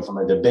of a sudden it went from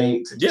a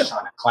debate to just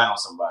trying to clown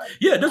somebody.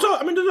 Yeah,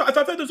 I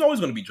thought there's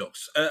always going to be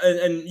jokes,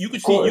 and you can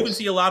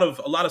see a lot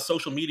of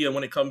social media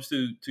when it comes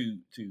to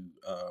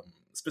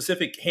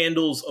specific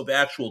handles of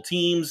actual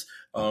teams.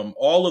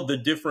 All of the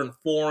different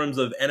forums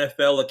of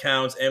NFL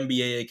accounts,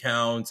 NBA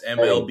accounts,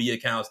 MLB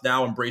accounts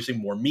now embracing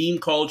more meme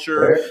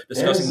culture,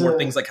 discussing more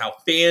things like how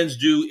fans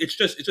do. It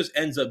just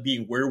ends up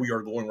being where we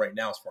are going right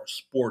now as far as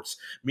sports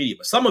media.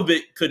 But some of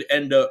it could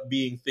end up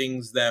being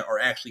things that are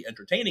actually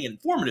entertaining and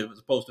informative, as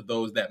opposed to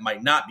those that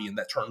might not be, and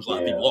that turns a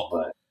lot of people off.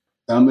 But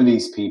some of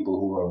these people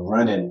who are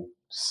running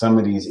some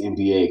of these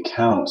NBA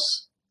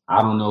accounts,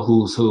 I don't know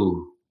who's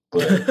who,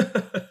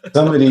 but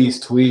some of these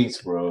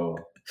tweets, bro.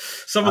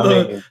 Some of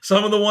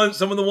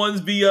the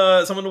ones be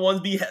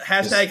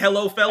hashtag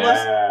hello fellas.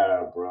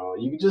 Yeah, bro.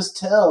 You can just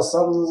tell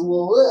something's a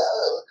little.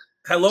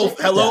 Hello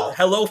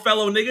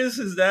fellow niggas.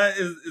 Is that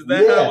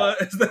how?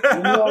 Is that I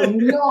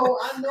know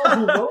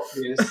who wrote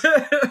this.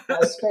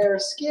 That's fair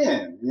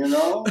skin. You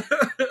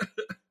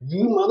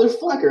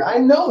motherfucker. I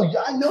know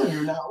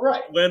you're not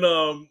right. When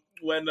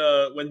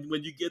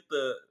you get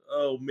the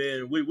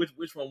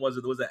which one was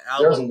it? There was an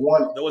album.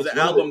 There was an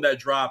album that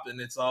dropped, and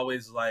it's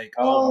always like,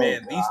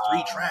 man, these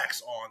 3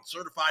 tracks on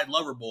Certified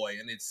Lover Boy,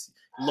 and it's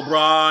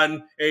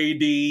LeBron,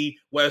 AD,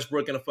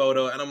 Westbrook in a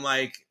photo, and I'm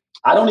like,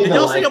 I don't even. Did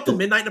y'all stay up to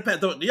midnight to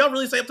post? Do y'all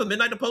really stay up to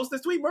midnight to post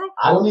this tweet, bro?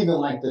 I don't even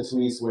like the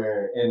tweets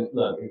where, and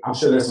look, I'm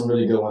sure there's some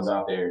really good ones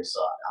out there, so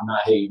I'm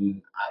not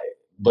hating.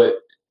 But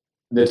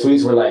the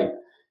tweets were like,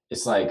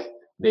 it's like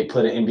they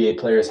put an NBA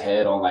player's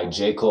head on like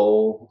J.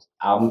 Cole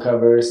album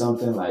cover or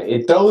something. Like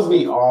it throws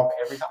me off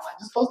every time. Like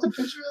just post a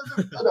picture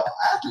of the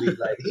athlete.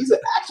 Like he's an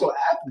actual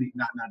athlete.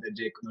 Not that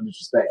J. Cole, no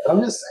disrespect. But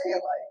I'm just saying,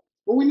 like,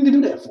 what we need to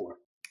do that for?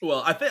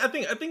 Well, I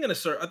think in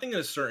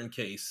a certain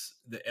case,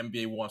 the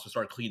NBA wants to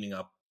start cleaning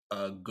up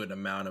a good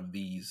amount of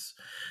these.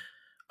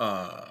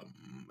 How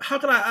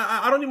can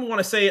I don't even want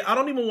to say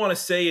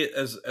it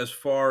as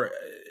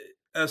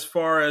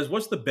far as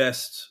what's the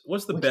best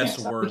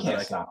word we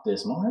can't stop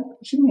this, Mark.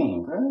 What you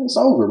mean, bro? It's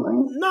over,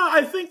 man. No,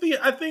 I think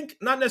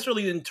not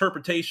necessarily the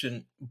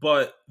interpretation,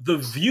 but the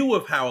view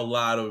of how a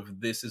lot of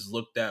this is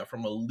looked at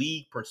from a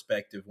league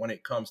perspective when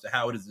it comes to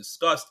how it is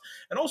discussed,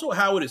 and also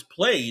how it is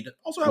played.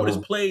 Also, how it is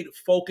played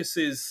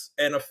focuses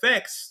and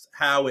affects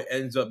how it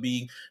ends up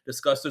being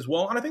discussed as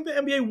well. And I think the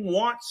NBA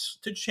wants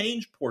to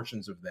change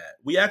portions of that.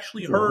 We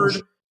actually heard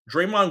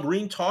Draymond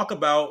Green talk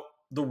about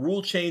the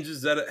rule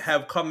changes that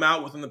have come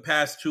out within the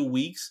past 2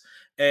 weeks,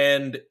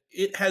 and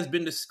it has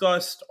been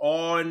discussed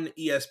on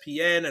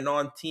ESPN and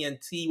on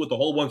TNT with a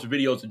whole bunch of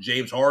videos of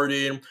James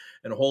Harden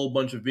and a whole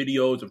bunch of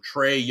videos of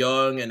Trae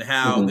Young and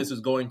how this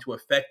is going to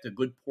affect a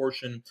good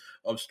portion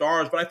of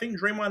stars. But I think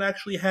Draymond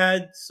actually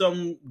had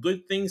some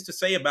good things to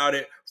say about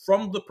it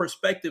from the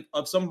perspective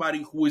of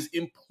somebody who is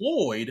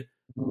employed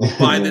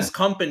by this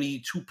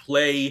company to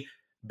play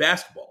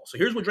basketball. So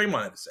here's what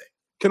Draymond had to say.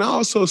 Can I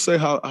also say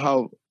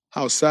how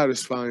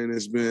satisfying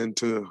it's been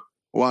to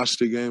watch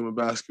the game of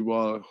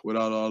basketball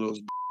without all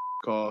those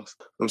calls?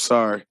 I'm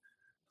sorry.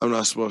 I'm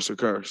not supposed to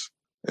curse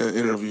in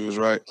interviews,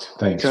 right?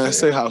 Thanks. Can I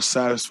say how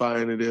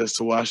satisfying it is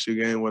to watch the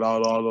game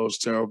without all those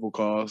terrible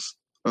calls?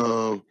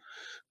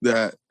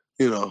 That,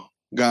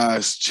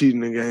 guys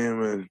cheating the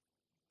game and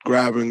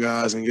grabbing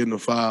guys and getting a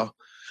foul.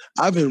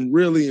 I've been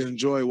really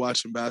enjoying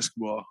watching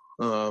basketball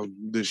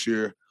this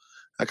year.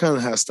 I kind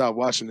of had stopped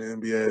watching the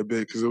NBA a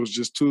bit because it was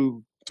just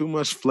too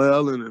much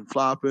flailing and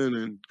flopping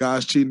and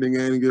guys cheating the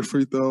game and get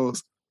free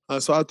throws.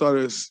 So I thought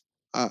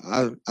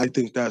I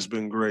think that's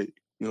been great,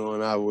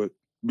 and I would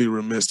be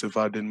remiss if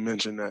I didn't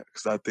mention that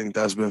because I think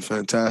that's been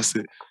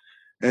fantastic.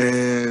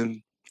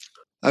 And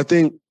I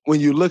think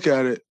when you look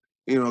at it,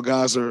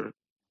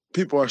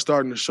 people are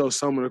starting to show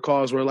some of the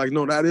calls where like,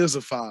 no, that is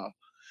a foul.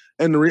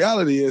 And the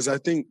reality is I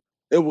think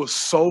it was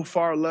so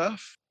far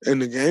left and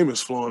the game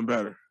is flowing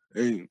better.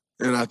 And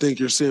I think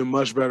you're seeing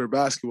much better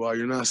basketball.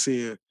 You're not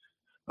seeing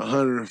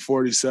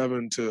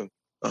 147 to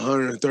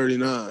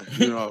 139,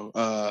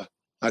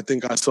 I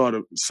think I saw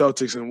the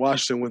Celtics in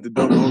Washington went to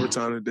double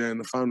overtime today, and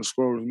the final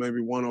score was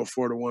maybe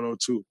 104 to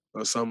 102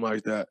 or something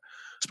like that.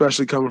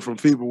 Especially coming from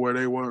people where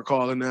they weren't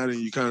calling that, and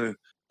you kind of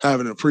have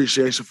an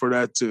appreciation for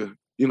that to,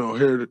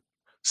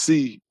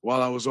 see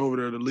while I was over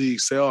there, the league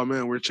say, oh,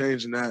 man, we're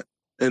changing that,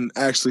 and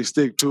actually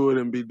stick to it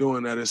and be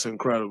doing that. It's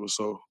incredible.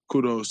 So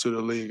kudos to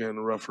the league and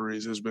the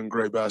referees. It's been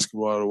great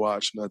basketball to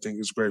watch, and I think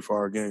it's great for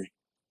our game.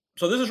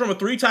 So this is from a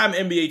 3-time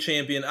NBA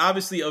champion,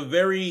 obviously a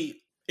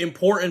very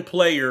important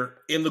player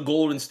in the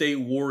Golden State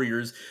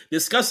Warriors,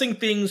 discussing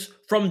things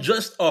from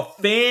just a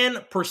fan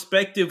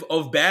perspective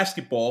of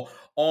basketball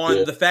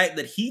on the fact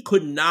that he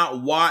could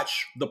not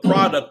watch the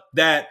product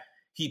that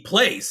he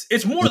plays.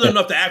 It's more than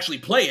enough to actually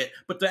play it,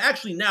 but to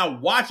actually now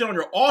watch it on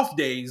your off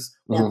days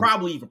or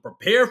probably even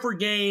prepare for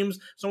games,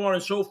 so on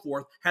and so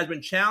forth, has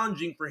been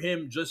challenging for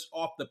him just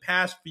off the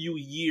past few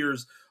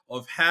years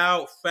of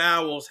how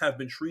fouls have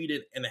been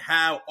treated and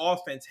how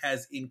offense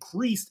has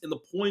increased in the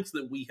points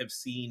that we have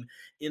seen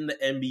in the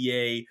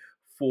NBA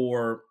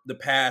for the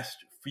past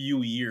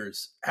few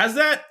years. Is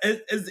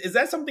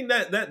that something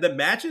that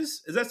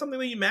matches? Is that something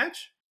that you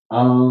match?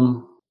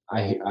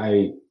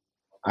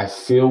 I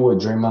feel what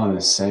Draymond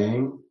is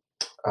saying,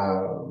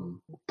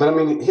 but I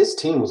mean, his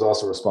team was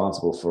also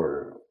responsible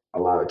for a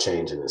lot of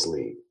change in this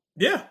league.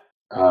 Yeah,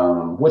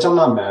 which I'm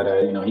not mad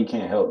at. He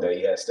can't help that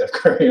he has Steph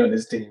Curry on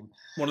his team.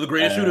 One of the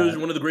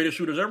greatest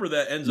shooters ever.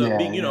 That ends up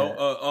being,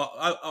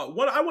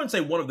 I wouldn't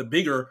say one of the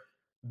bigger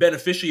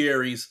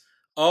beneficiaries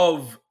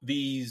of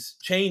these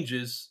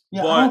changes.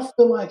 Yeah, but I don't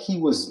feel like he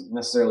was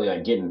necessarily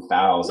getting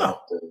fouls. No.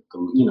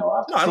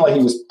 I feel like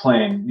he was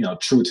playing,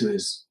 true to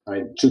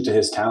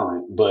his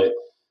talent. But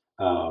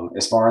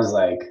as far as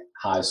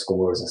high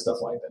scores and stuff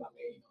like that, I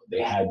mean,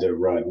 they had their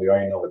run. We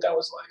already know what that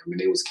was like. I mean,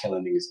 they was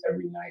killing niggas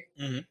every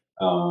night.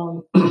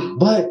 Mm-hmm.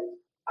 But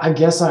I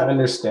guess I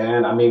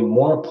understand. I mean,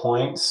 more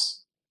points,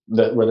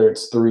 whether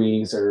it's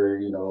threes or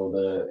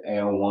the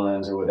and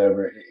ones or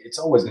whatever, it's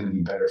always going to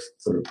be better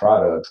for the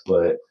product.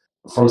 But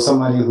from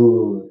somebody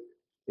who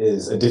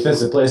is a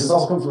defensive player, it's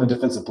also coming from a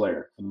defensive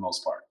player for the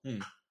most part.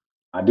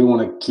 I do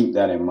want to keep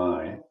that in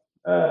mind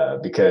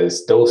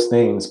because those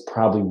things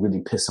probably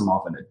really piss him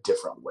off in a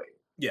different way.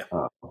 Yeah.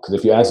 Because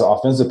if you ask an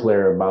offensive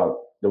player about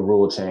the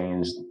rule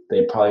change,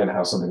 they're probably going to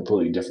have something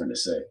completely different to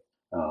say.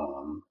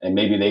 And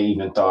maybe they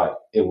even thought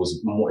it was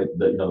more,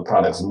 the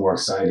product's more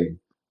exciting.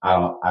 I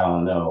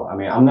don't know. I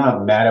mean, I'm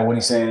not mad at what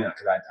he's saying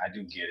because I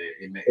do get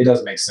it. It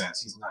does make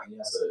sense.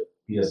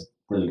 He has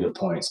really good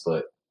points,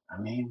 but I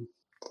mean,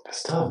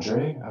 it's tough,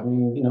 Dre. I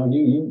mean,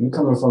 you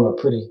coming from a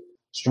pretty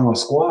strong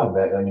squad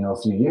back,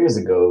 a few years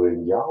ago,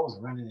 and y'all was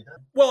running it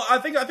up. Well, I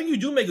think you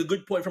do make a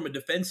good point from a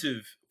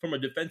defensive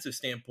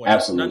standpoint.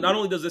 Absolutely. Not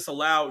only does this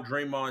allow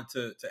Draymond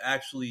to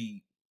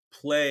actually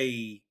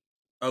play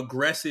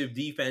aggressive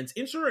defense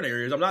in certain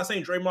areas. I'm not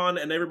saying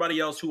Draymond and everybody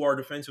else who are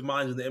defensive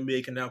minds in the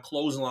NBA can now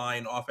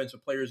clothesline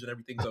offensive players and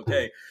everything's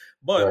okay,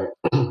 but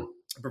it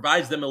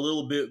provides them a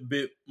little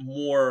bit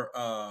more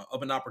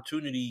of an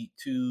opportunity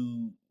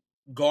to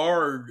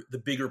guard the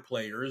bigger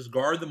players,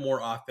 guard the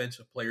more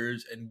offensive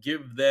players, and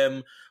give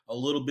them a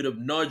little bit of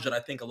nudge that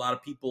I think a lot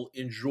of people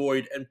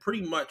enjoyed and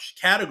pretty much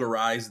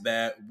categorized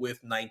that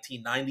with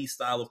 1990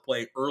 style of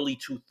play, early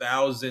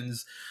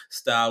 2000s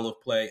style of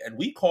play. And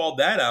we called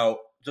that out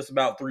just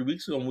about 3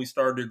 weeks ago when we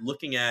started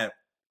looking at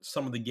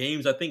some of the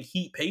games. I think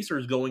Heat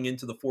Pacers going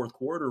into the fourth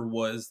quarter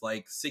was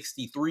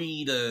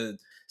 63 to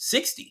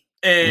 60.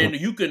 And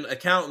you can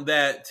account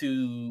that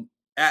to,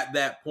 at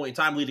that point in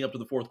time leading up to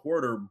the fourth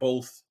quarter,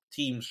 both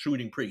teams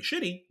shooting pretty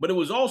shitty, but it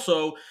was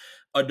also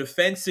a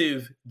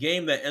defensive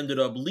game that ended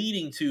up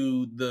leading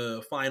to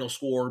the final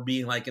score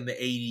being in the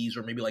 80s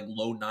or maybe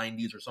low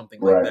 90s or something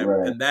like that.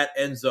 Right. And that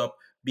ends up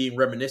being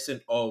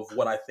reminiscent of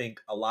what I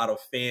think a lot of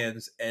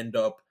fans end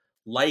up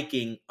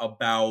liking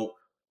about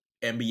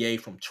NBA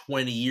from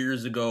 20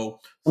 years ago,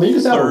 I mean, you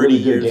just 30 have a really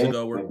years game,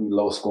 ago. Be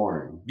low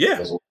scoring. Yeah.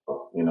 As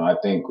well. I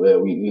think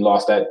we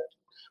lost that.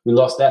 We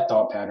lost that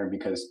thought pattern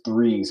because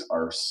threes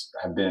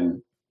have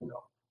been,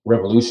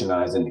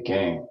 revolutionized in the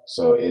game.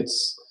 So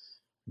it's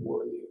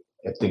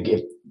if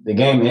the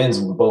game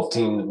ends with both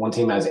teams, one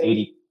team has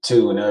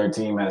 82 and the other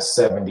team has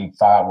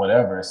 75,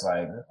 whatever. It's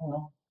it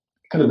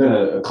could have been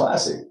a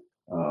classic.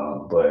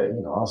 But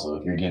also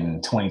if you're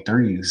getting 20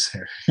 threes,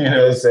 what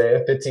I'm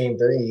saying, 15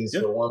 threes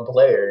for one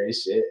player, and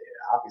shit.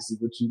 Obviously,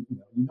 what you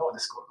know what the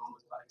score gonna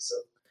look like. So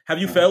have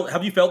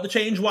you felt the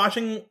change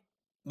watching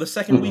the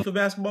second week of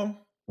basketball?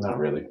 Not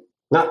really.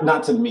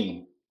 Not to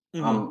me.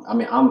 Mm-hmm. I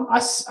mean, I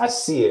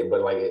see it,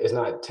 but it's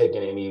not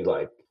taking any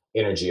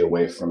energy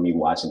away from me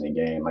watching the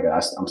game.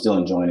 I'm still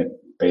enjoying it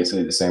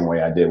basically the same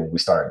way I did when we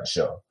started the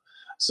show.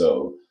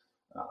 So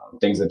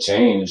things have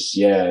changed.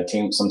 Yeah,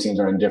 some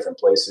teams are in different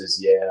places.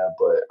 Yeah,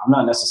 but I'm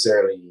not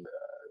necessarily.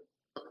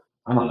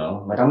 I don't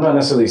know. I'm not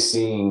necessarily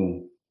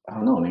seeing. I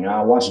don't know. I mean,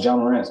 I watched John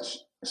Morant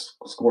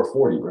score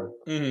 40, bro.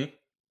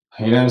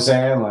 Mm-hmm. You know what I'm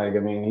saying? I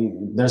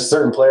mean, there's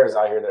certain players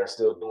out here that are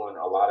still doing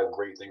a lot of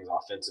great things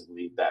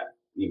offensively that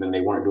even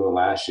they weren't doing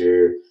last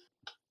year.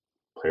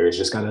 players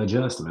just gotta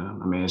adjust, man.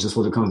 I mean, it's just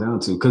what it comes down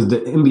to. Because the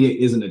NBA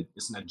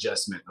it's an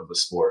adjustment of a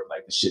sport.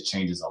 Like the shit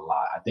changes a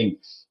lot. I think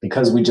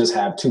because we just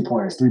have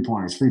 2-pointers,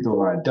 3-pointers, free throw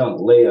line, dunk,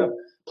 layup,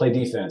 play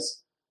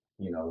defense,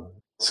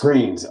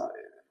 screens.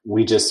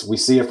 We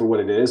see it for what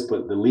it is,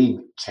 but the league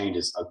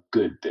changes a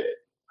good bit.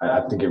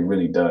 I think it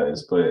really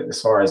does. But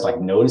as far as like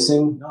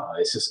noticing, no,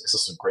 it's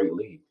just a great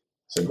league.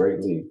 It's a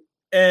great league.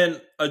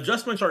 And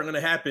adjustments aren't going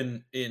to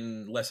happen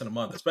in less than a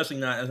month, especially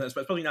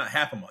not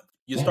half a month.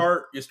 You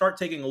start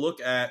taking a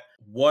look at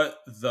what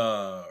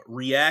the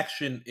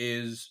reaction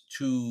is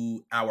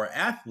to our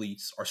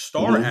athletes, our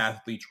star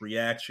athletes'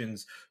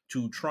 reactions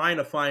to trying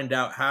to find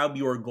out how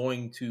you are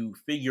going to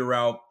figure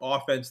out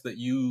offense that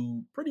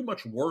you pretty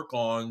much work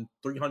on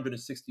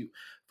 365.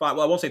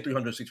 Well, I won't say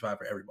 365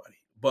 for everybody,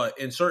 but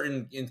in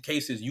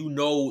cases,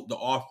 the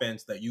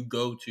offense that you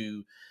go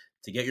to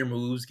get your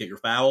moves, get your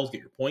fouls, get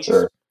your points.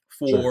 Sure.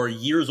 For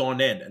years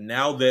on end. And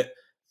now that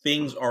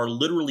things are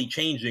literally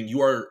changing, you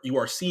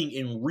are seeing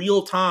in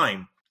real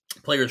time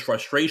players'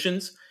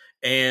 frustrations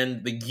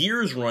and the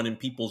gears run in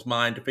people's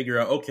mind to figure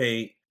out,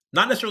 okay,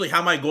 not necessarily how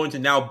am I going to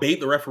now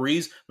bait the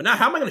referees, but now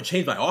how am I going to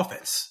change my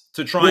offense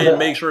to try and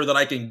make sure that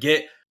I can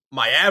get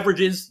my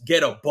averages,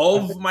 get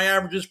above my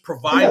averages,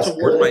 provide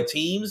towards my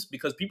teams,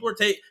 because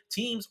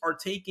teams are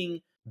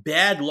taking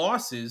bad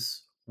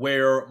losses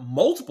where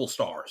multiple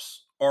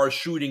stars are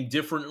shooting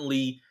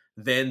differently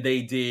than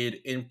they did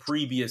in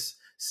previous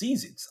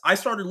seasons. I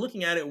started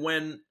looking at it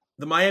when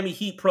the Miami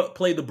Heat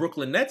played the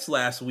Brooklyn Nets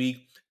last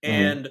week,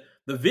 and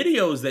the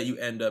videos that you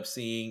end up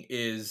seeing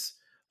is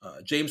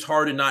James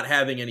Harden not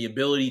having any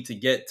ability to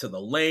get to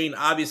the lane.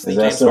 Obviously,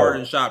 James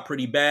Harden shot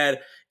pretty bad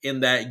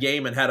in that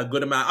game and had a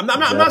good amount. I'm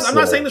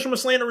not saying this from a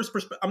slanderous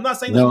perspective. I'm not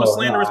saying this from a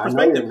slanderous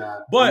perspective.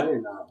 But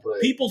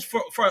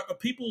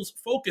people's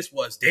focus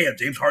was, damn,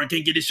 James Harden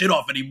can't get his shit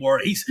off anymore.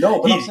 He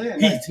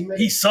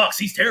sucks.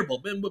 He's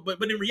terrible.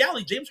 But in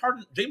reality, James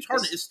Harden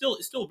is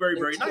still very,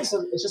 very nice.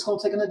 It's just gonna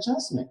take an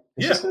adjustment.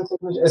 It's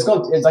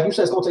like you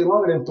said, it's gonna take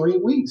longer than 3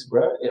 weeks,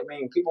 bro. I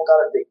mean, people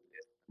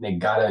they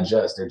gotta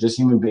adjust. They're just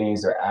human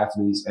beings. They're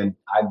athletes, and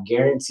I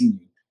guarantee you,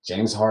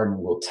 James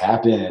Harden will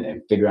tap in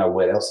and figure out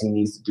what else he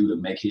needs to do to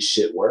make his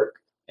shit work,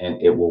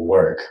 and it will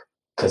work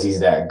because he's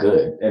that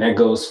good. And that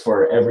goes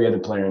for every other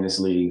player in this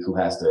league who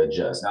has to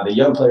adjust. Now, the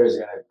young players are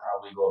going to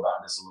probably go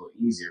about this a little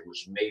easier,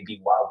 which may be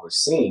why we're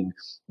seeing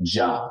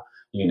Ja,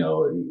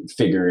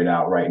 figure it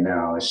out right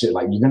now and shit.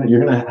 Like you're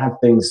gonna have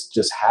things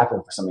just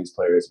happen for some of these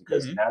players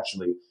because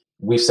naturally,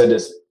 we've said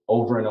this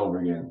over and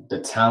over again. The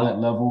talent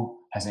level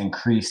has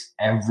increased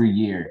every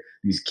year.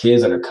 These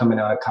kids that are coming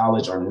out of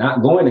college are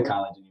not going to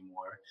college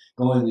anymore.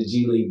 Going to the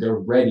G League, they're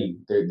ready.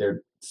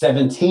 They're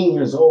 17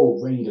 years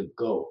old, ready to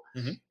go.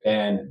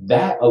 And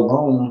that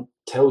alone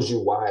tells you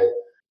why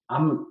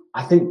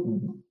I think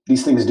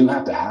these things do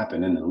have to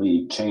happen in the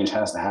league. Change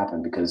has to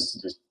happen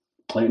because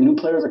new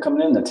players are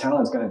coming in. The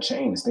talent's going to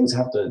change. Things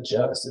have to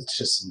adjust. It's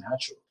just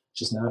natural. It's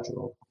just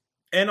natural.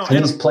 And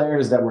these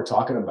players that we're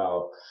talking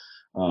about,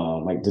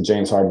 like the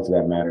James Harden for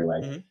that matter,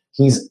 like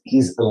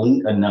he's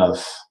elite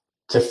enough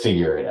to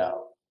figure it out.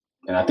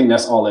 And I think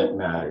that's all that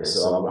matters.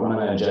 So I'm not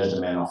going to judge the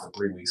man off of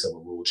 3 weeks of a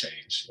rule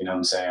change. You know what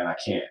I'm saying? I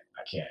can't.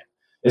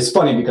 It's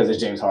funny because it's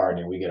James Harden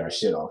and we get our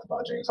shit off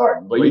about James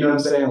Harden. But you know what I'm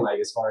saying? Like,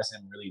 as far as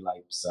him really,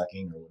 like,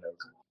 sucking or whatever.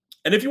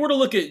 And if you were to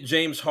look at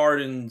James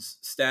Harden's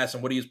stats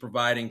and what he is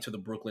providing to the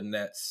Brooklyn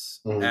Nets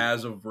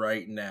as of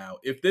right now,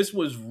 if this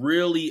was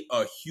really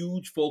a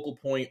huge focal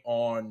point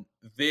on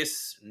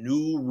this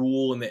new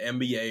rule in the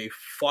NBA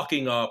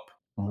fucking up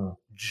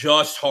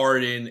just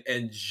Harden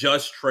and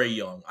just Trae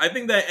Young, I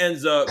think that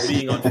ends up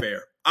being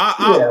unfair.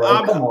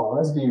 Come on,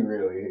 let's be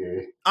real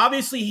here.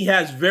 Obviously, he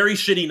has very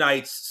shitty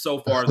nights so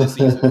far this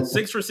season.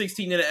 6 for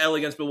 16 in an L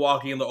against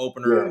Milwaukee in the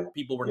opener.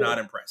 People were not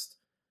impressed.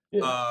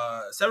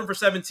 7 for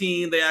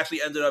 17. They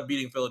actually ended up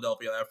beating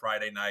Philadelphia that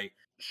Friday night.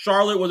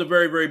 Charlotte was a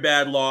very, very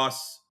bad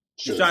loss.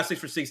 He shot 6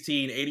 for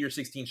 16. 80 or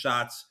 16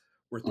 shots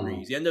were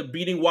threes. He ended up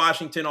beating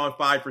Washington on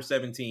 5 for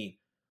 17.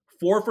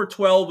 4 for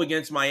 12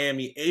 against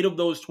Miami. 8 of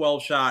those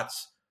 12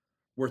 shots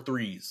were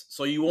threes.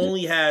 So you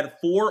only had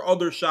 4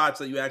 other shots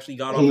that you actually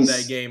got off of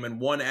that game, and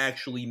 1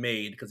 actually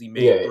made because he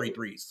made 3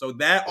 threes. So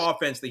that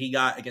offense that he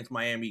got against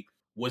Miami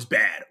was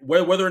bad.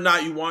 Whether or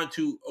not you want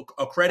to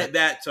accredit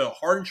that to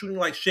Harden shooting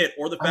like shit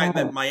or the fact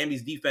that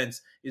Miami's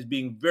defense is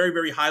being very,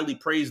 very highly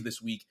praised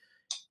this week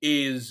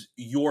is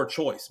your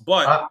choice.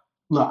 But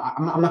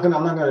I'm not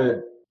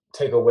gonna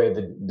take away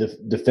the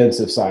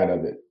defensive side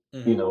of it.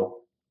 You know,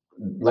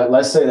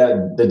 let's say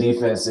that the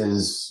defense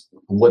is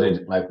what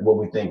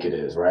we think it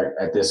is, right?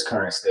 At this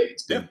current state,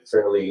 it's been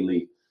fairly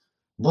elite.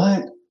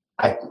 But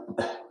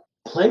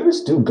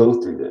players do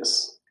go through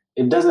this.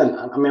 It doesn't.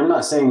 I mean, I'm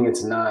not saying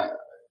it's not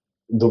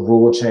the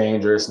rule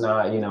change or it's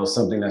not,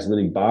 something that's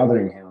really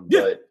bothering him.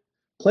 But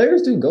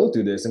players do go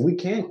through this, and we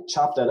can't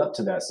chop that up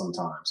to that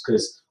sometimes.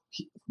 Because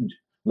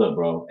look,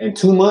 bro, in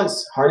 2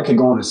 months, Harden could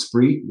go on a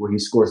spree where he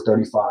scores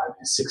 35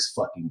 in 6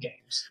 fucking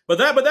games. But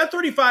that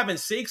 35 and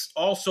 6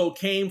 also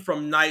came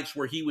from nights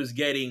where he was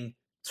getting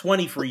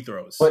 20 free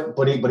throws.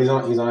 But he's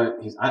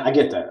on. I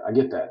get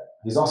that.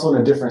 He's also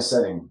in a different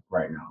setting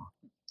right now.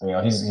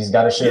 He's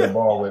got to share the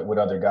ball with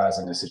other guys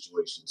in this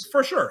situation.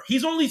 For sure.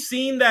 He's only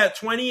seen that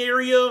 20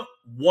 area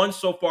once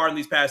so far in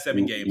these past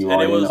 7 games.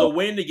 And it was a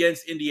win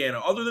against Indiana.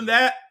 Other than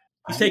that,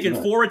 he's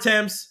taken 4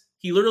 attempts.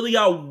 He literally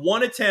got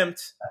 1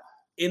 attempt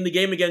in the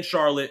game against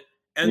Charlotte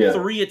and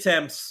 3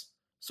 attempts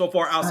so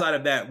far outside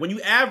of that. When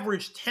you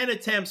average 10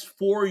 attempts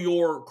for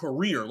your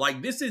career,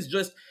 like this is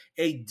just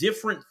a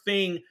different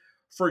thing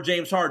for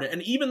James Harden.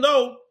 And even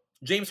though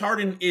James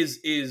Harden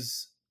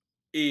is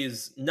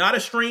not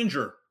a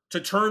stranger to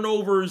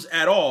turnovers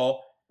at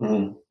all,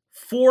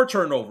 4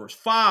 turnovers,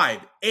 5,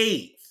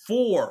 8,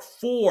 4,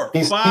 4,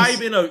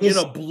 5 in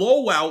a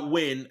blowout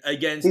win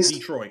against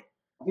Detroit.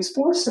 He's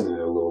forcing it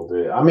a little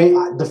bit. I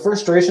mean, the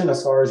frustration,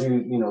 as far as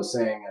you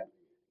saying,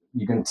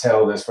 you can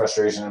tell there's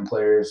frustration in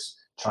players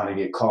trying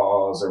to get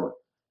calls, or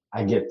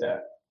I get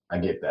that.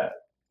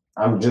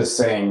 I'm just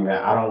saying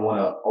that I don't want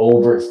to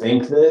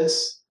overthink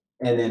this,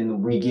 and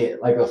then we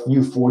get like a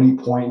few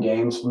 40-point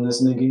games from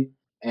this nigga.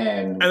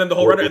 And then the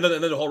whole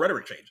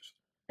rhetoric changes.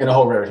 And the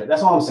whole rhetoric.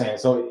 That's all I'm saying.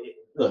 So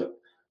look,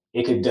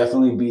 it could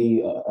definitely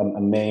be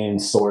a main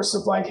source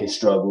of like his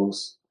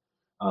struggles,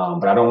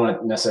 but I don't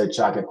want to necessarily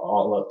chalk it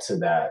all up to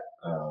that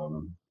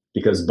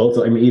because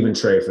even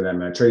Trey, for that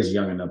matter, Trey's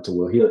young enough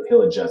to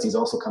he'll adjust. He's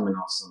also coming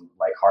off some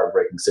like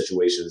heartbreaking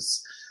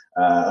situations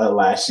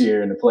last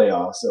year in the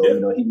playoffs, so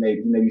he may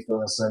be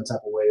feeling a certain type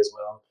of way as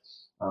well.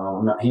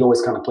 He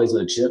always kind of plays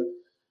with a chip,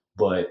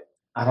 but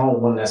I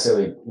don't want to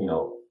necessarily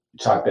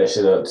chalk that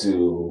shit up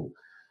to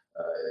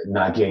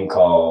not getting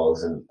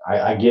calls, and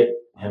I get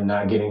him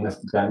not getting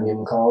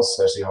calls,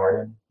 especially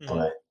Harden,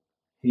 but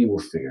he will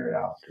figure it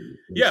out.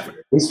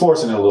 He's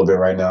forcing it a little bit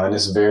right now, and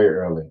it's very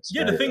early.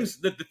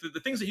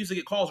 The things that usually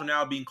get calls are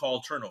now being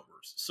called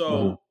turnovers.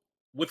 So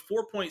with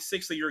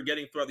 4.6 that you're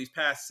getting throughout these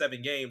past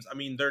 7 games, I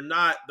mean they're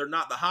not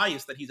the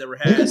highest that he's ever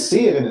had. You can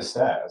see it in his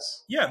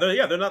stats.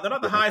 They're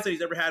not the highest that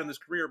he's ever had in his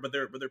career, but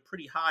they're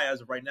pretty high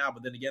as of right now.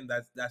 But then again,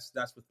 that's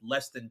with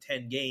less than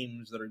 10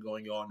 games that are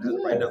going on as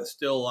of right now. There's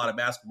still a lot of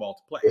basketball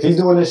to play. If he's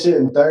doing this shit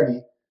in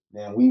 30,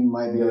 then we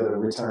might be able to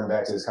return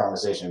back to this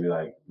conversation and be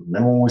like,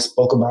 remember when we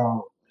spoke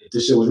about if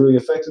this shit was really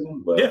affecting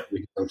him? But we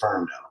can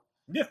confirm now.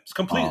 Yeah, it's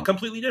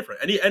completely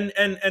different.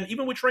 And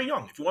even with Trae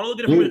Young, if you want to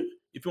look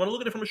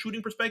at it from a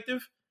shooting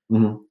perspective,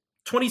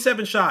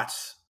 27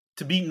 shots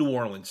to beat New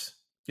Orleans.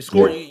 You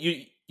scored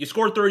you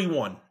scored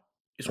 31.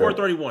 You scored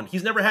 31.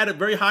 He's never had a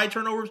very high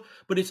turnovers,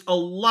 but it's a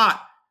lot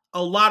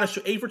of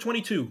 8 for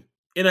 22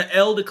 in an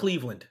L to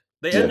Cleveland.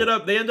 They ended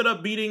up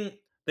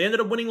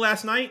winning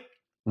last night,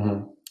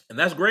 and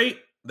that's great.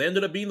 They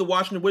ended up beating the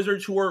Washington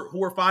Wizards, who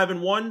are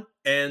 5-1,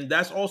 and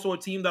that's also a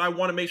team that I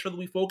want to make sure that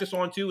we focus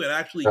on too, and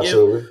actually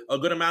give a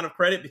good amount of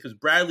credit because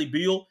Bradley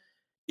Beal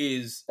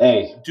is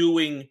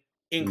doing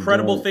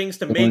incredible things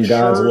to make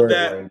sure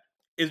that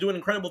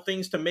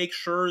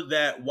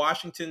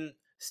Washington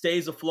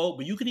stays afloat.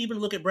 But you could even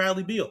look at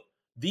Bradley Beal.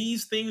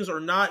 These things are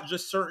not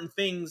just certain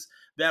things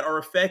that are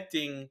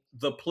affecting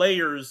the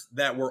players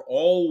that were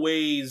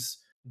always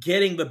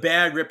getting the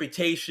bad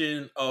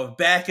reputation of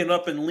backing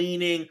up and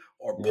leaning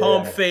or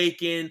pump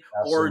faking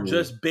or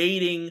just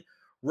baiting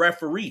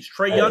referees.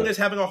 Trae Young is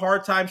having a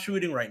hard time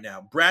shooting right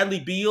now. Bradley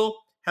Beal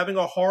having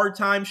a hard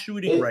time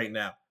shooting right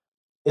now.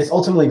 It's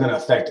ultimately going to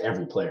affect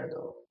every player,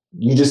 though.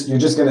 You're just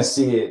going to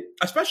see it,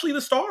 especially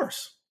the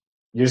stars.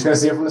 You're just going to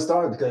see it from the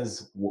start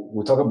because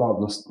we talk about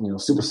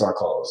superstar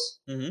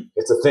calls.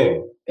 It's a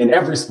thing in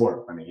every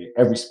sport. I mean,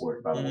 every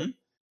sport, by the way.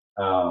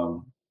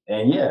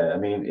 And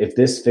if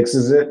this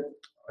fixes it,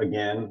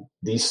 again,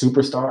 these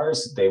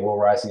superstars, they will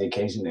rise to the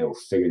occasion. They will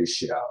figure this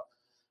shit out.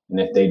 And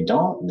if they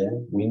don't,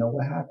 then we know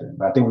what happened.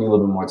 But I think we need a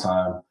little bit more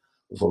time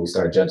before we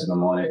start judging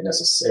them on it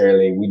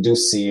necessarily. We do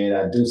see it.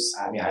 I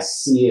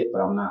see it,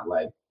 but I'm not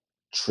like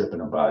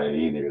tripping about it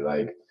either.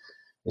 Like,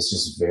 it's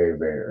just very,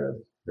 very early.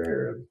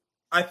 Very early.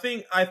 I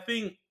think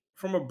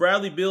from a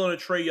Bradley Beal and a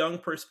Trae Young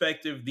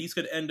perspective, these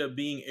could end up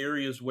being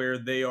areas where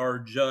they are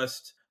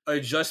just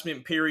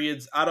adjustment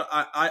periods.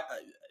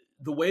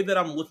 The way that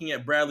I'm looking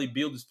at Bradley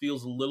Beal just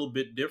feels a little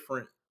bit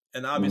different.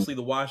 And obviously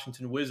the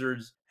Washington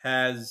Wizards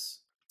has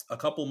a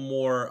couple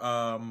more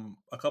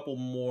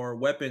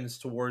weapons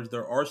towards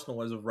their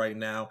arsenal as of right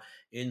now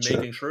in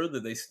making sure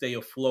that they stay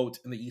afloat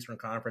in the Eastern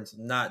Conference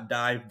and not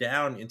dive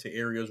down into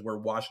areas where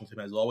Washington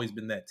has always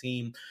been that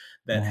team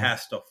that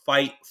has to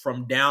fight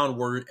from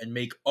downward and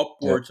make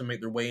upward to make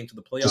their way into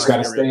the playoffs. Just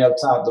gotta stay up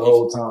top the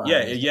whole time.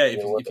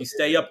 If you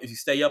stay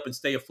up and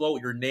stay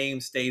afloat, your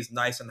name stays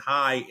nice and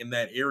high in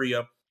that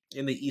area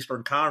in the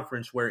Eastern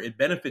Conference, where it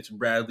benefits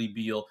Bradley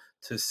Beal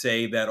to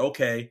say that,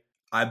 okay,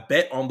 I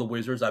bet on the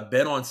Wizards. I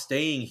bet on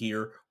staying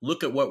here.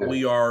 Look at what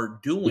we are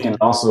doing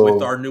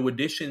with our new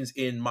additions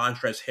in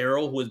Montrezl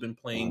Harrell, who has been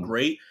playing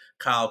great.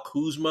 Kyle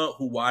Kuzma,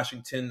 who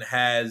Washington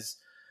has.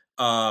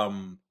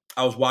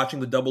 I was watching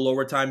the double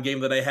overtime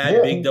game that I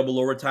had. Big double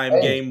overtime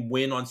game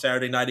win on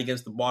Saturday night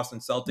against the Boston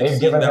Celtics.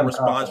 Seeing that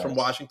response from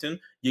Washington,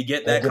 you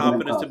get that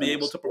confidence to be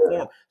able to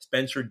perform.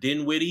 Spencer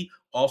Dinwiddie,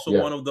 also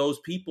one of those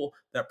people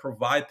that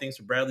provide things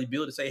to Bradley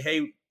Beal to say,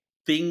 hey,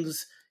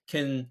 things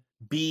can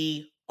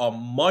be a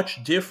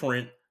much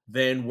different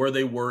than where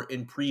they were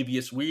in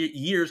previous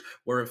years,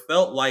 where it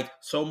felt like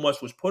so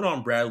much was put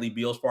on Bradley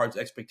Beal as far as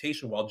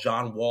expectation while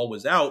John Wall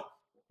was out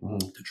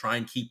to try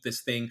and keep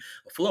this thing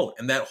afloat.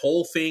 And that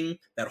whole thing,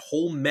 that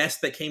whole mess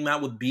that came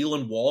out with Beal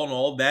and Wall and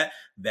all of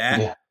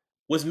that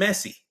was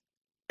messy.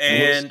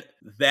 And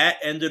that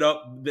ended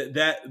up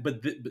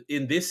but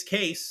in this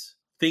case,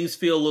 things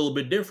feel a little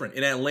bit different.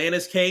 In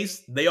Atlanta's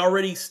case, they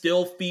already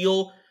still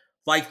feel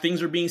like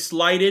things are being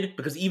slighted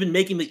because even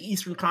making the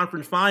Eastern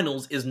Conference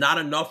Finals is not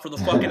enough for the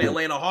fucking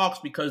Atlanta Hawks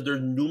because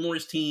there's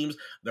numerous teams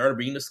that are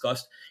being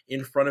discussed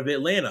in front of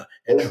Atlanta.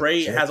 And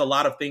Trey has a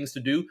lot of things to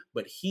do,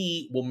 but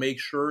he will make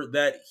sure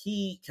that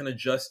he can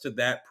adjust to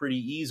that pretty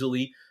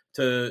easily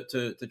to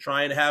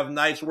try and have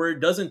nights where it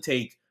doesn't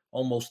take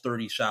almost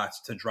 30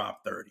 shots to drop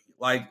 30.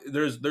 Like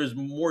there's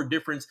more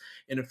difference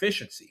in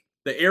efficiency.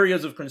 The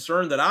areas of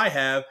concern that I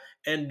have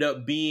end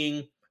up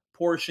being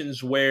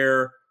portions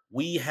where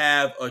we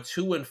have a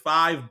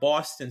 2-5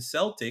 Boston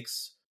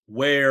Celtics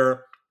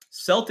where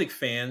Celtic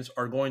fans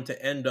are going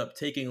to end up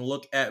taking a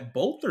look at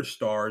both their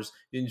stars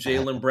in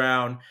Jaylen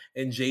Brown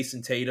and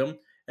Jason Tatum.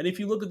 And if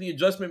you look at the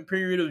adjustment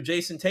period of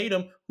Jason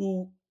Tatum,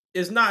 who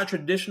is not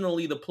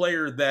traditionally the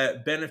player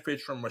that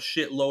benefits from a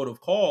shitload of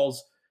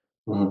calls,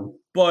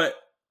 but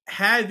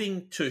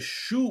having to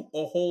shoot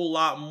a whole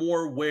lot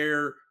more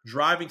where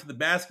driving to the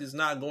basket is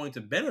not going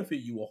to benefit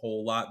you a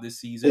whole lot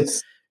this season.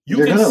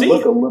 You're going to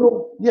look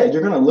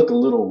a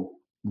little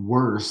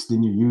worse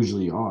than you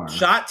usually are.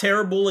 Shot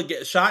terrible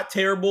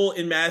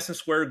in Madison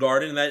Square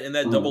Garden in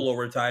that double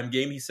overtime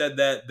game. He said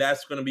that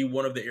that's going to be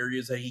one of the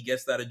areas that he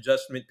gets that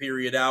adjustment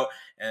period out,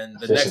 and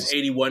the next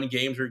 81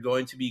 games are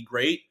going to be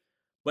great.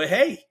 But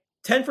hey,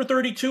 10 for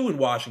 32 in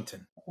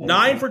Washington,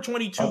 9 for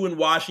 22 in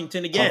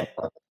Washington again.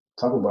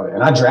 Talk about it.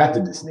 And I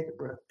drafted this nigga,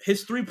 bro.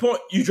 His 3-point,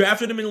 you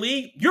drafted him in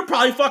league? You're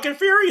probably fucking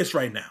furious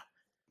right now.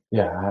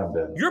 Yeah, I have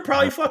been. You're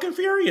probably fucking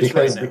furious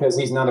right now. Because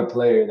he's not a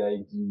player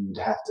that you'd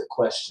have to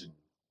question,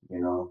 in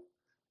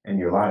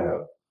your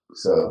lineup.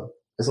 So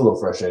it's a little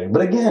frustrating.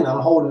 But again,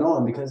 I'm holding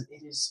on because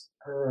it is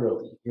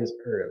early. It's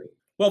early.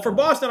 Well, for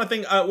Boston, I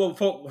think,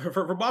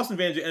 for Boston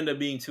fans, you end up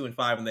being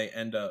 2-5 and they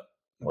end up.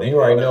 Well, you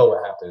already know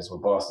what happens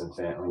with Boston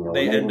fans.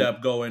 They end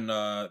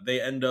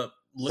up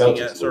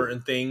looking at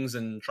certain things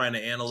and trying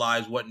to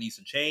analyze what needs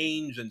to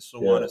change and so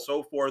on and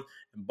so forth.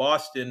 And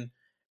Boston,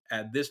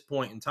 at this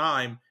point in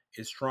time,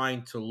 is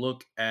trying to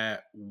look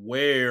at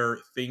where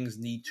things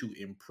need to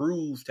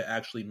improve to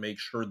actually make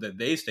sure that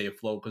they stay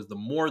afloat. Because the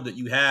more that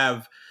you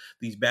have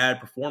these bad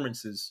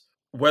performances,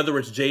 whether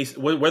it's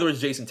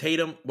Jason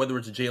Tatum, whether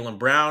it's Jaylen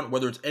Brown,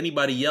 whether it's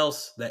anybody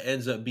else that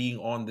ends up being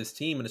on this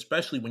team, and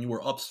especially when you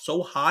were up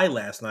so high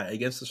last night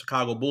against the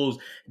Chicago Bulls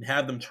and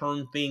have them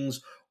turn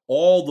things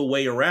all the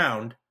way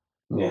around,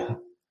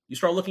 you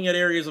start looking at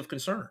areas of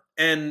concern.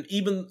 And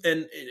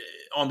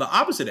on the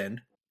opposite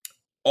end,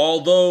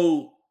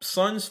 although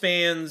Suns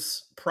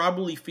fans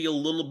probably feel a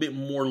little bit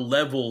more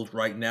leveled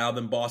right now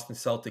than Boston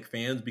Celtic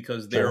fans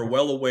because they're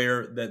well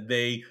aware that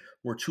they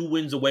were 2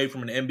 wins away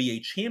from an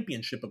NBA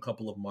championship a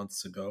couple of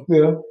months ago.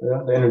 Yeah.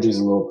 The energy's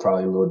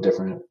probably a little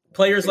different.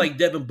 Players like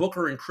Devin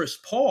Booker and Chris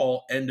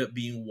Paul end up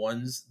being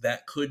ones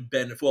that could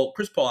benefit. Well,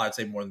 Chris Paul, I'd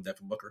say more than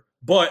Devin Booker,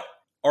 but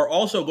are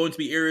also going to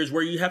be areas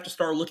where you have to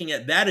start looking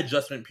at that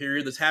adjustment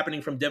period that's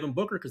happening from Devin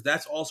Booker, because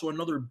that's also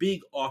another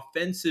big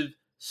offensive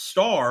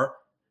star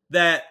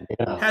that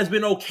has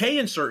been okay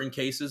in certain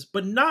cases,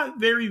 but not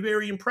very,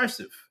 very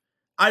impressive.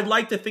 I'd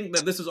like to think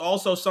that this is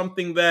also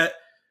something that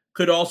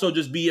could also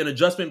just be an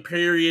adjustment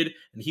period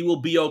and he will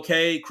be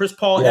okay. Chris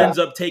Paul ends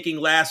up taking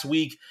last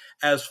week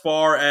as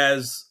far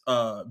as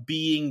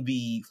being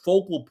the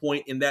focal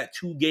point in that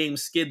 2-game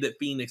skid that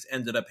Phoenix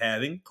ended up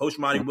having. Coach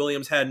Monty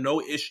Williams had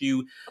no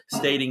issue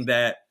stating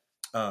that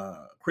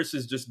Chris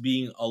is just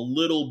being a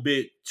little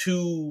bit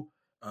too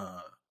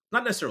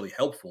not necessarily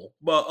helpful,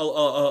 but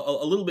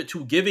a little bit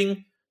too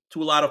giving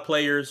to a lot of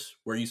players,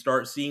 where you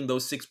start seeing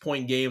those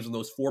 6-point games and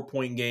those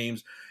 4-point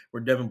games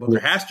where Devin Booker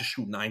has to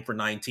shoot 9 for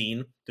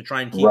 19 to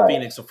try and keep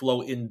Phoenix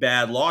afloat in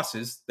bad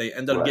losses. They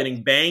ended up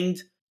getting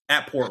banged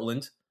at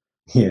Portland.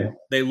 Yeah.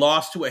 They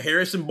lost to a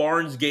Harrison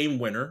Barnes game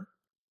winner.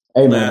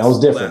 Hey man, that was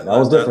different.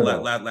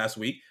 Last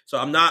week. So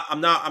I'm not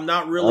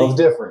really. That was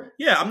different.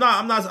 Yeah, I'm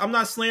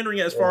not slandering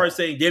it as far as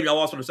saying, damn, y'all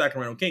lost to the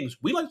Sacramento Kings.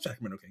 We like the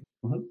Sacramento Kings.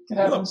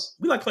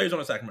 Mm-hmm. We like players on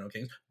the Sacramento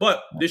Kings,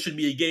 but this should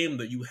be a game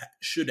that you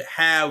should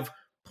have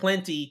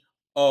plenty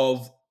of.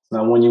 It's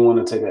not one you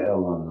want to take an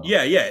L on. Though.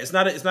 Yeah. It's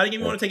not a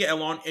game you want to take an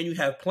L on, and you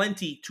have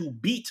plenty to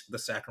beat the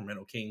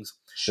Sacramento Kings.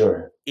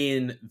 Sure.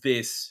 In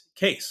this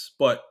case,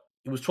 but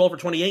it was 12 for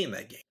 28 in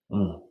that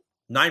game.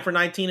 9 for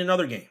 19 in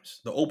other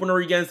games. The opener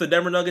against the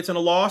Denver Nuggets in a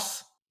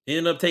loss, he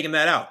ended up taking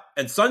that out.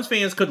 And Suns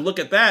fans could look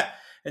at that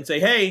and say,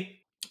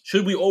 hey,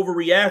 should we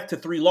overreact to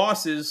 3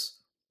 losses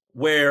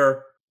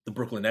where the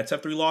Brooklyn Nets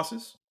have 3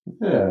 losses?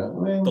 Yeah, I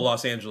mean, the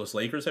Los Angeles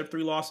Lakers have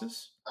 3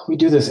 losses. We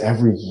do this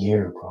every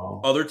year,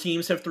 bro. Other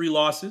teams have 3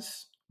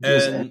 losses.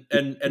 And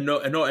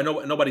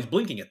nobody's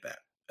blinking at that.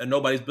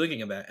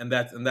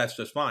 And that's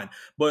just fine.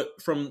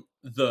 But from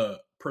the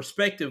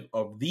perspective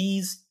of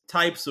these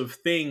types of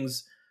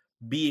things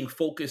being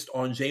focused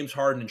on James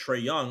Harden and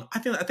Trae Young, I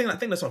think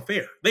that's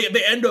unfair.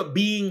 They end up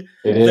being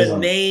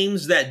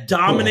names that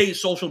dominate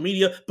social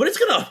media, but it's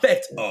going to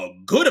affect a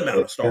good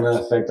amount of stars. It's going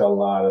to affect a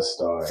lot of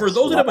stars. For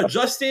those that have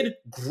adjusted,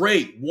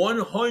 great,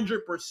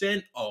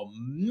 100%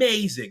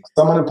 amazing.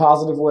 Some in a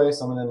positive way,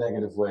 some in a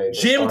negative way.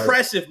 Jim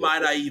Impressive,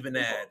 might I even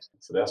add.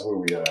 So that's where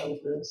we are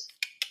with this.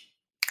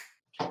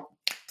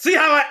 See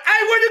how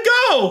where'd you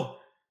go?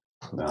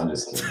 No, I'm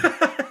just kidding.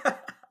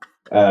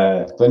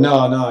 But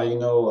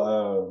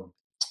no,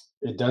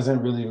 it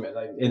doesn't really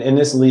like in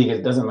this league.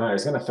 It doesn't matter.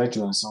 It's going to affect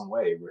you in some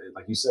way.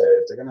 Like you said,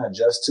 if they're going to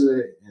adjust to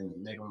it and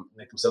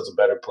make themselves a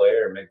better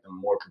player and make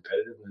them more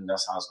competitive, then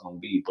that's how it's going to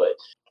be. But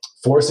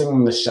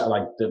forcing the shot,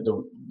 like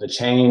the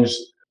change,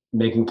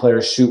 making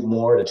players shoot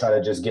more to try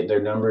to just get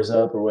their numbers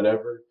up or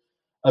whatever.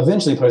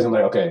 Eventually, players are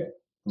like, okay,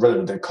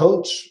 whether their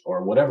coach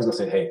or whatever's going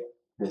to say, hey,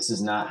 this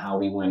is not how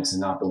we win. This is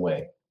not the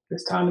way.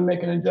 It's time to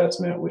make an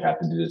adjustment. We have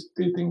to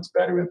do things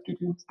better. We have to do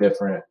things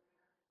different.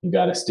 You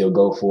got to still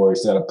go for it.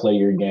 You got to play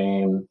your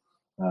game.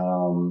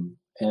 And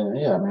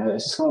yeah, man,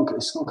 it's gonna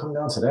come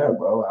down to that,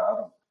 bro.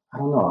 I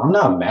don't know. I'm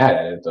not mad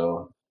at it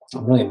though.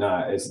 I'm really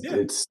not.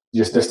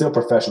 They're still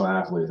professional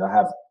athletes. I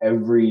have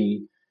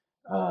every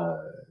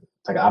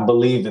I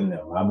believe in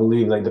them. I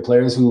believe like the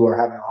players who are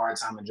having a hard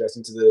time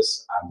adjusting to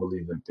this, I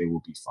believe that they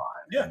will be fine.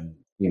 Yeah. And,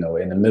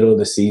 in the middle of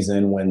the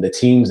season when the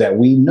teams that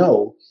we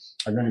know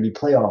are going to be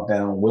playoff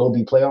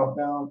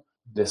bound,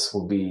 this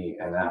will be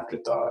an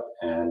afterthought.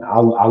 And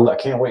I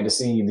can't wait to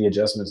see the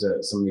adjustments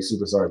that some of these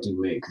superstars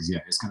do make because,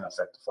 it's going to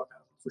affect the fuck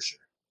out of them for sure.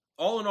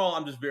 All in all,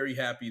 I'm just very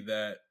happy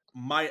that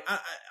I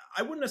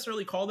wouldn't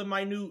necessarily call them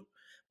minute,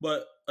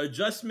 but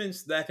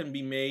adjustments that can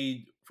be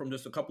made from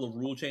just a couple of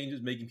rule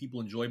changes, making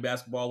people enjoy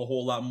basketball a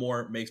whole lot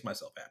more makes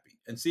myself happy.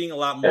 And seeing a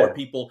lot more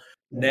people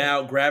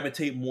now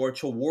gravitate more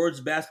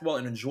towards basketball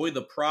and enjoy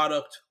the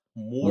product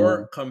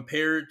more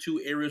compared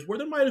to areas where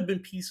there might have been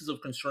pieces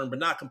of concern, but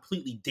not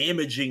completely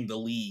damaging the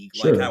league,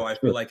 like how I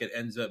feel like it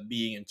ends up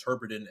being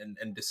interpreted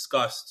and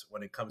discussed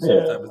when it comes to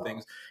those type of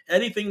things.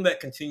 Anything that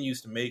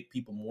continues to make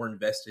people more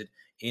invested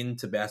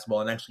into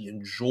basketball and actually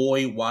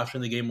enjoy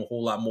watching the game a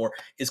whole lot more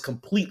is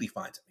completely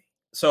fine to me.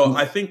 So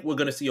I think we're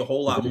going to see a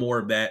whole lot more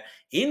of that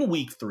in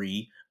week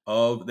 3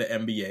 of the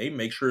NBA.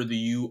 Make sure that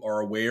you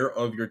are aware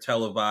of your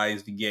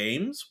televised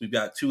games. We've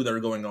got 2 that are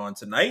going on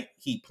tonight.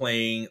 Heat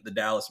playing the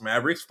Dallas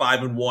Mavericks.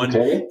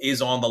 5-1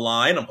 is on the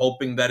line. I'm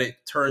hoping that it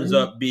turns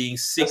up being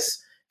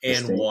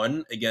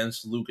 6-1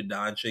 against Luka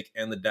Doncic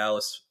and the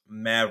Dallas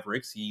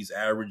Mavericks. He's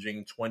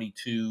averaging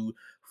 22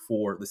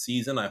 for the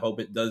season. I hope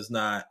it does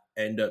not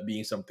end up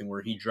being something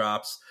where he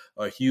drops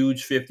a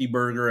huge 50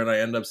 burger and I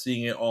end up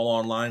seeing it all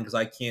online because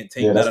I can't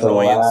take that annoyance. The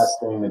last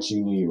thing that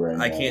you need right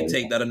now. I can't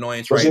take that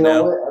annoyance but right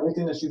now. What?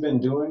 Everything that you've been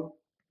doing,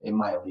 it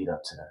might lead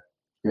up to that.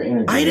 Your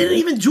energy. I didn't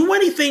even do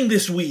anything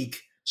this week.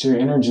 It's your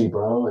energy,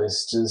 bro.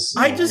 It's just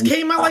I just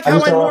came out like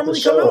how I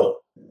normally come out.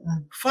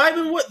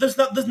 5-1. There's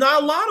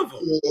not a lot of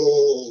them.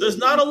 There's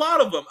not a lot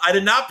of them. I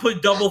did not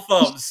put double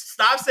thumbs.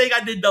 Stop saying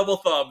I did double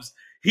thumbs.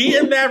 He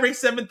and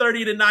Mavericks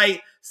 7:30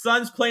 tonight.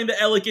 Suns playing the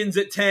Pelicans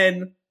at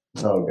 10.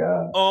 Oh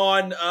God!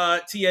 On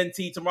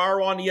TNT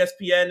tomorrow on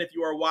ESPN. If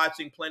you are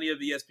watching plenty of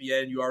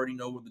ESPN, you already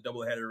know what the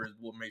doubleheader is.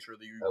 We'll make sure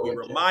that we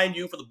remind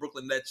you for the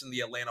Brooklyn Nets and the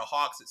Atlanta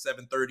Hawks at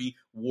 7:30.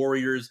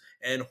 Warriors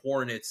and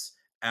Hornets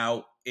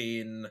out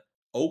in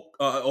I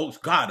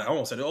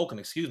almost said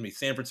Oakland. Excuse me,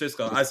 San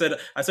Francisco. I said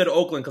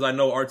Oakland because I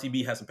know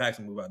RTB has some packs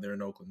to move out there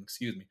in Oakland.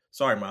 Excuse me.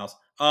 Sorry, Miles.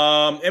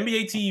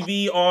 NBA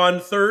TV on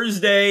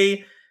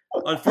Thursday.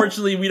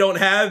 Unfortunately, we don't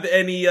have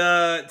any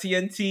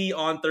TNT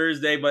on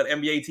Thursday, but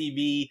NBA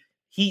TV,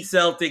 Heat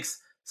Celtics,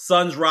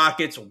 Suns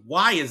Rockets.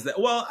 Why is that?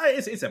 Well,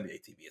 it's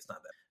NBA TV. It's not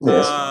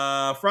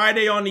that.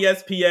 Friday on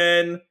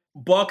ESPN,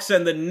 Bucks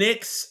and the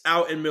Knicks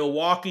out in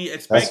Milwaukee.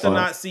 Expect to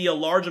not see a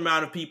large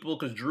amount of people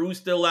because Drew's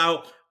still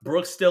out.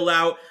 Brooks still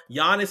out.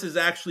 Giannis is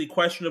actually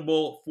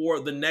questionable for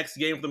the next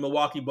game for the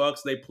Milwaukee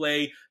Bucks. They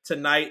play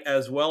tonight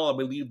as well. I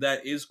believe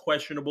that is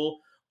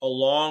questionable,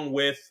 along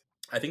with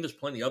I think there's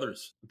plenty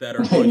others that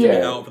are going to be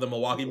out for the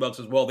Milwaukee Bucks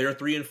as well. They're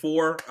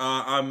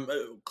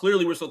 3-4.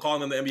 Clearly we're still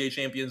calling them the NBA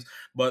champions,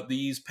 but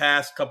these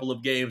past couple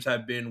of games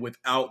have been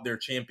without their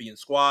champion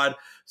squad.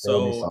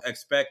 So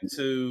expect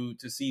to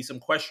see some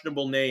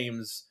questionable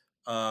names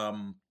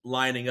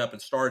lining up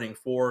and starting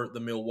for the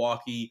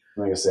Milwaukee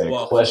Like I said,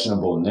 Bucks.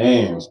 Questionable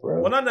names,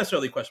 bro. Well, not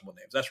necessarily questionable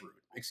names. That's rude.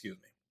 Excuse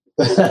me.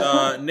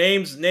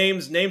 Names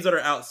that are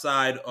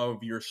outside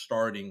of your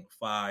starting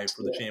 5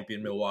 for the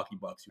champion Milwaukee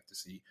Bucks. You have to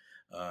see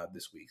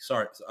this week.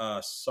 Sorry,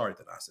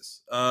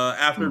 Thanasis.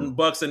 After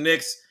Bucks and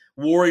Knicks,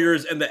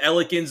 Warriors and the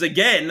Pelicans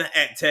again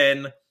at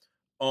 10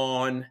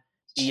 on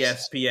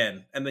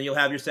ESPN. And then you'll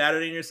have your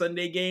Saturday and your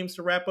Sunday games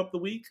to wrap up the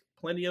week.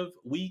 Plenty of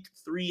week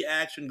 3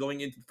 action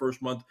going into the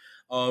first month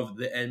of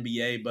the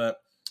NBA, but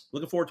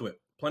looking forward to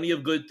it. Plenty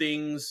of good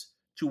things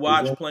to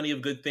watch, plenty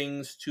of good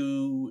things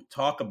to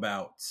talk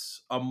about.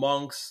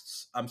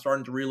 I'm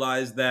starting to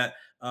realize that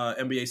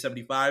NBA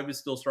 75 is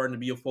still starting to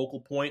be a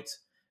focal point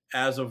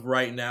as of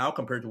right now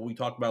compared to what we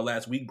talked about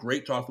last week.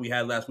 Great talk we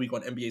had last week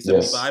on NBA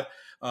 75.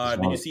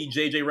 Did you see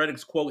JJ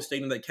Redick's quote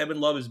stating that Kevin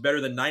Love is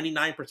better than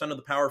 99% of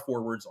the power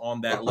forwards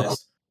on that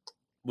list?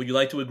 Would you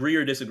like to agree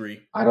or disagree?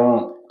 I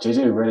don't.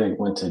 JJ Redick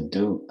went to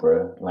Duke,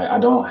 bro. Like, I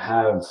don't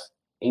have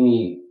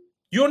any.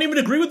 You don't even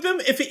agree with him?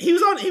 If he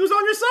was on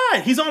your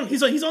side. He's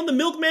on the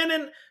Milkman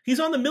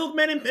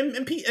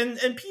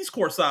and Peace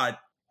Corps side.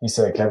 He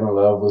said Kevin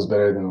Love was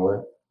better than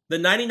what? The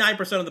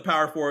 99% of the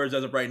power forwards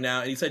as of right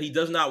now, and he said he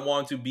does not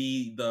want to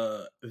be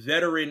the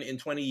veteran in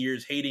 20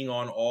 years hating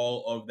on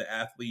all of the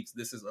athletes.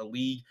 This is a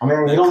league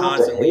that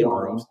constantly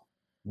improves.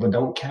 But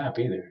don't cap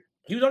either.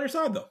 He was on your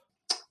side though.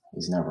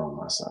 He's never on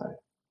my side.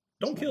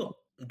 Don't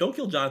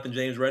kill Jonathan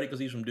James Redick because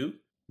he's from Duke.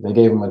 They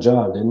gave him a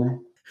job, didn't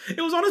they?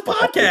 It was on his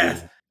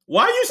podcast.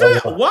 Why you said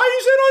on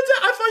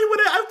that?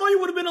 I thought you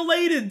would have been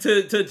elated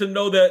to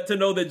know that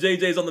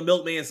JJ's on the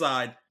Milkman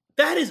side.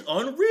 That is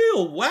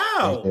unreal.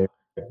 Wow. Okay,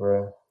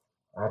 bro.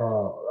 I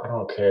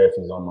don't care if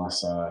he's on my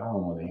side. I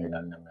don't want to hear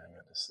nothing that man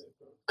got to say.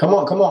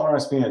 Bro. Come on,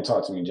 RSP and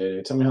talk to me,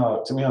 JJ. Tell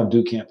me how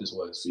Duke campus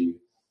was for you.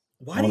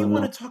 Why do you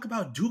want to talk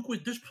about Duke?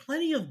 There's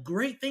plenty of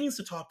great things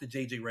to talk to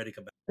JJ Redick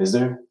about. Is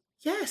there?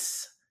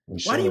 Yes.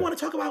 Why do you want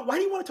to talk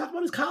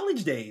about his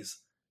college days?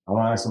 I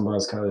want to ask him about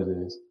his college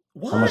days.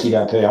 Why? How much he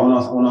got paid? I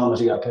want to know how much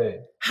he got paid.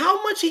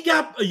 How much he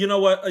got? You know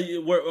what? Okay.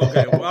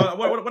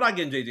 We're not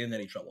getting JJ in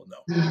any trouble. No.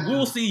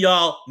 We'll see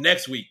y'all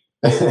next week.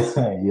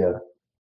 Yeah.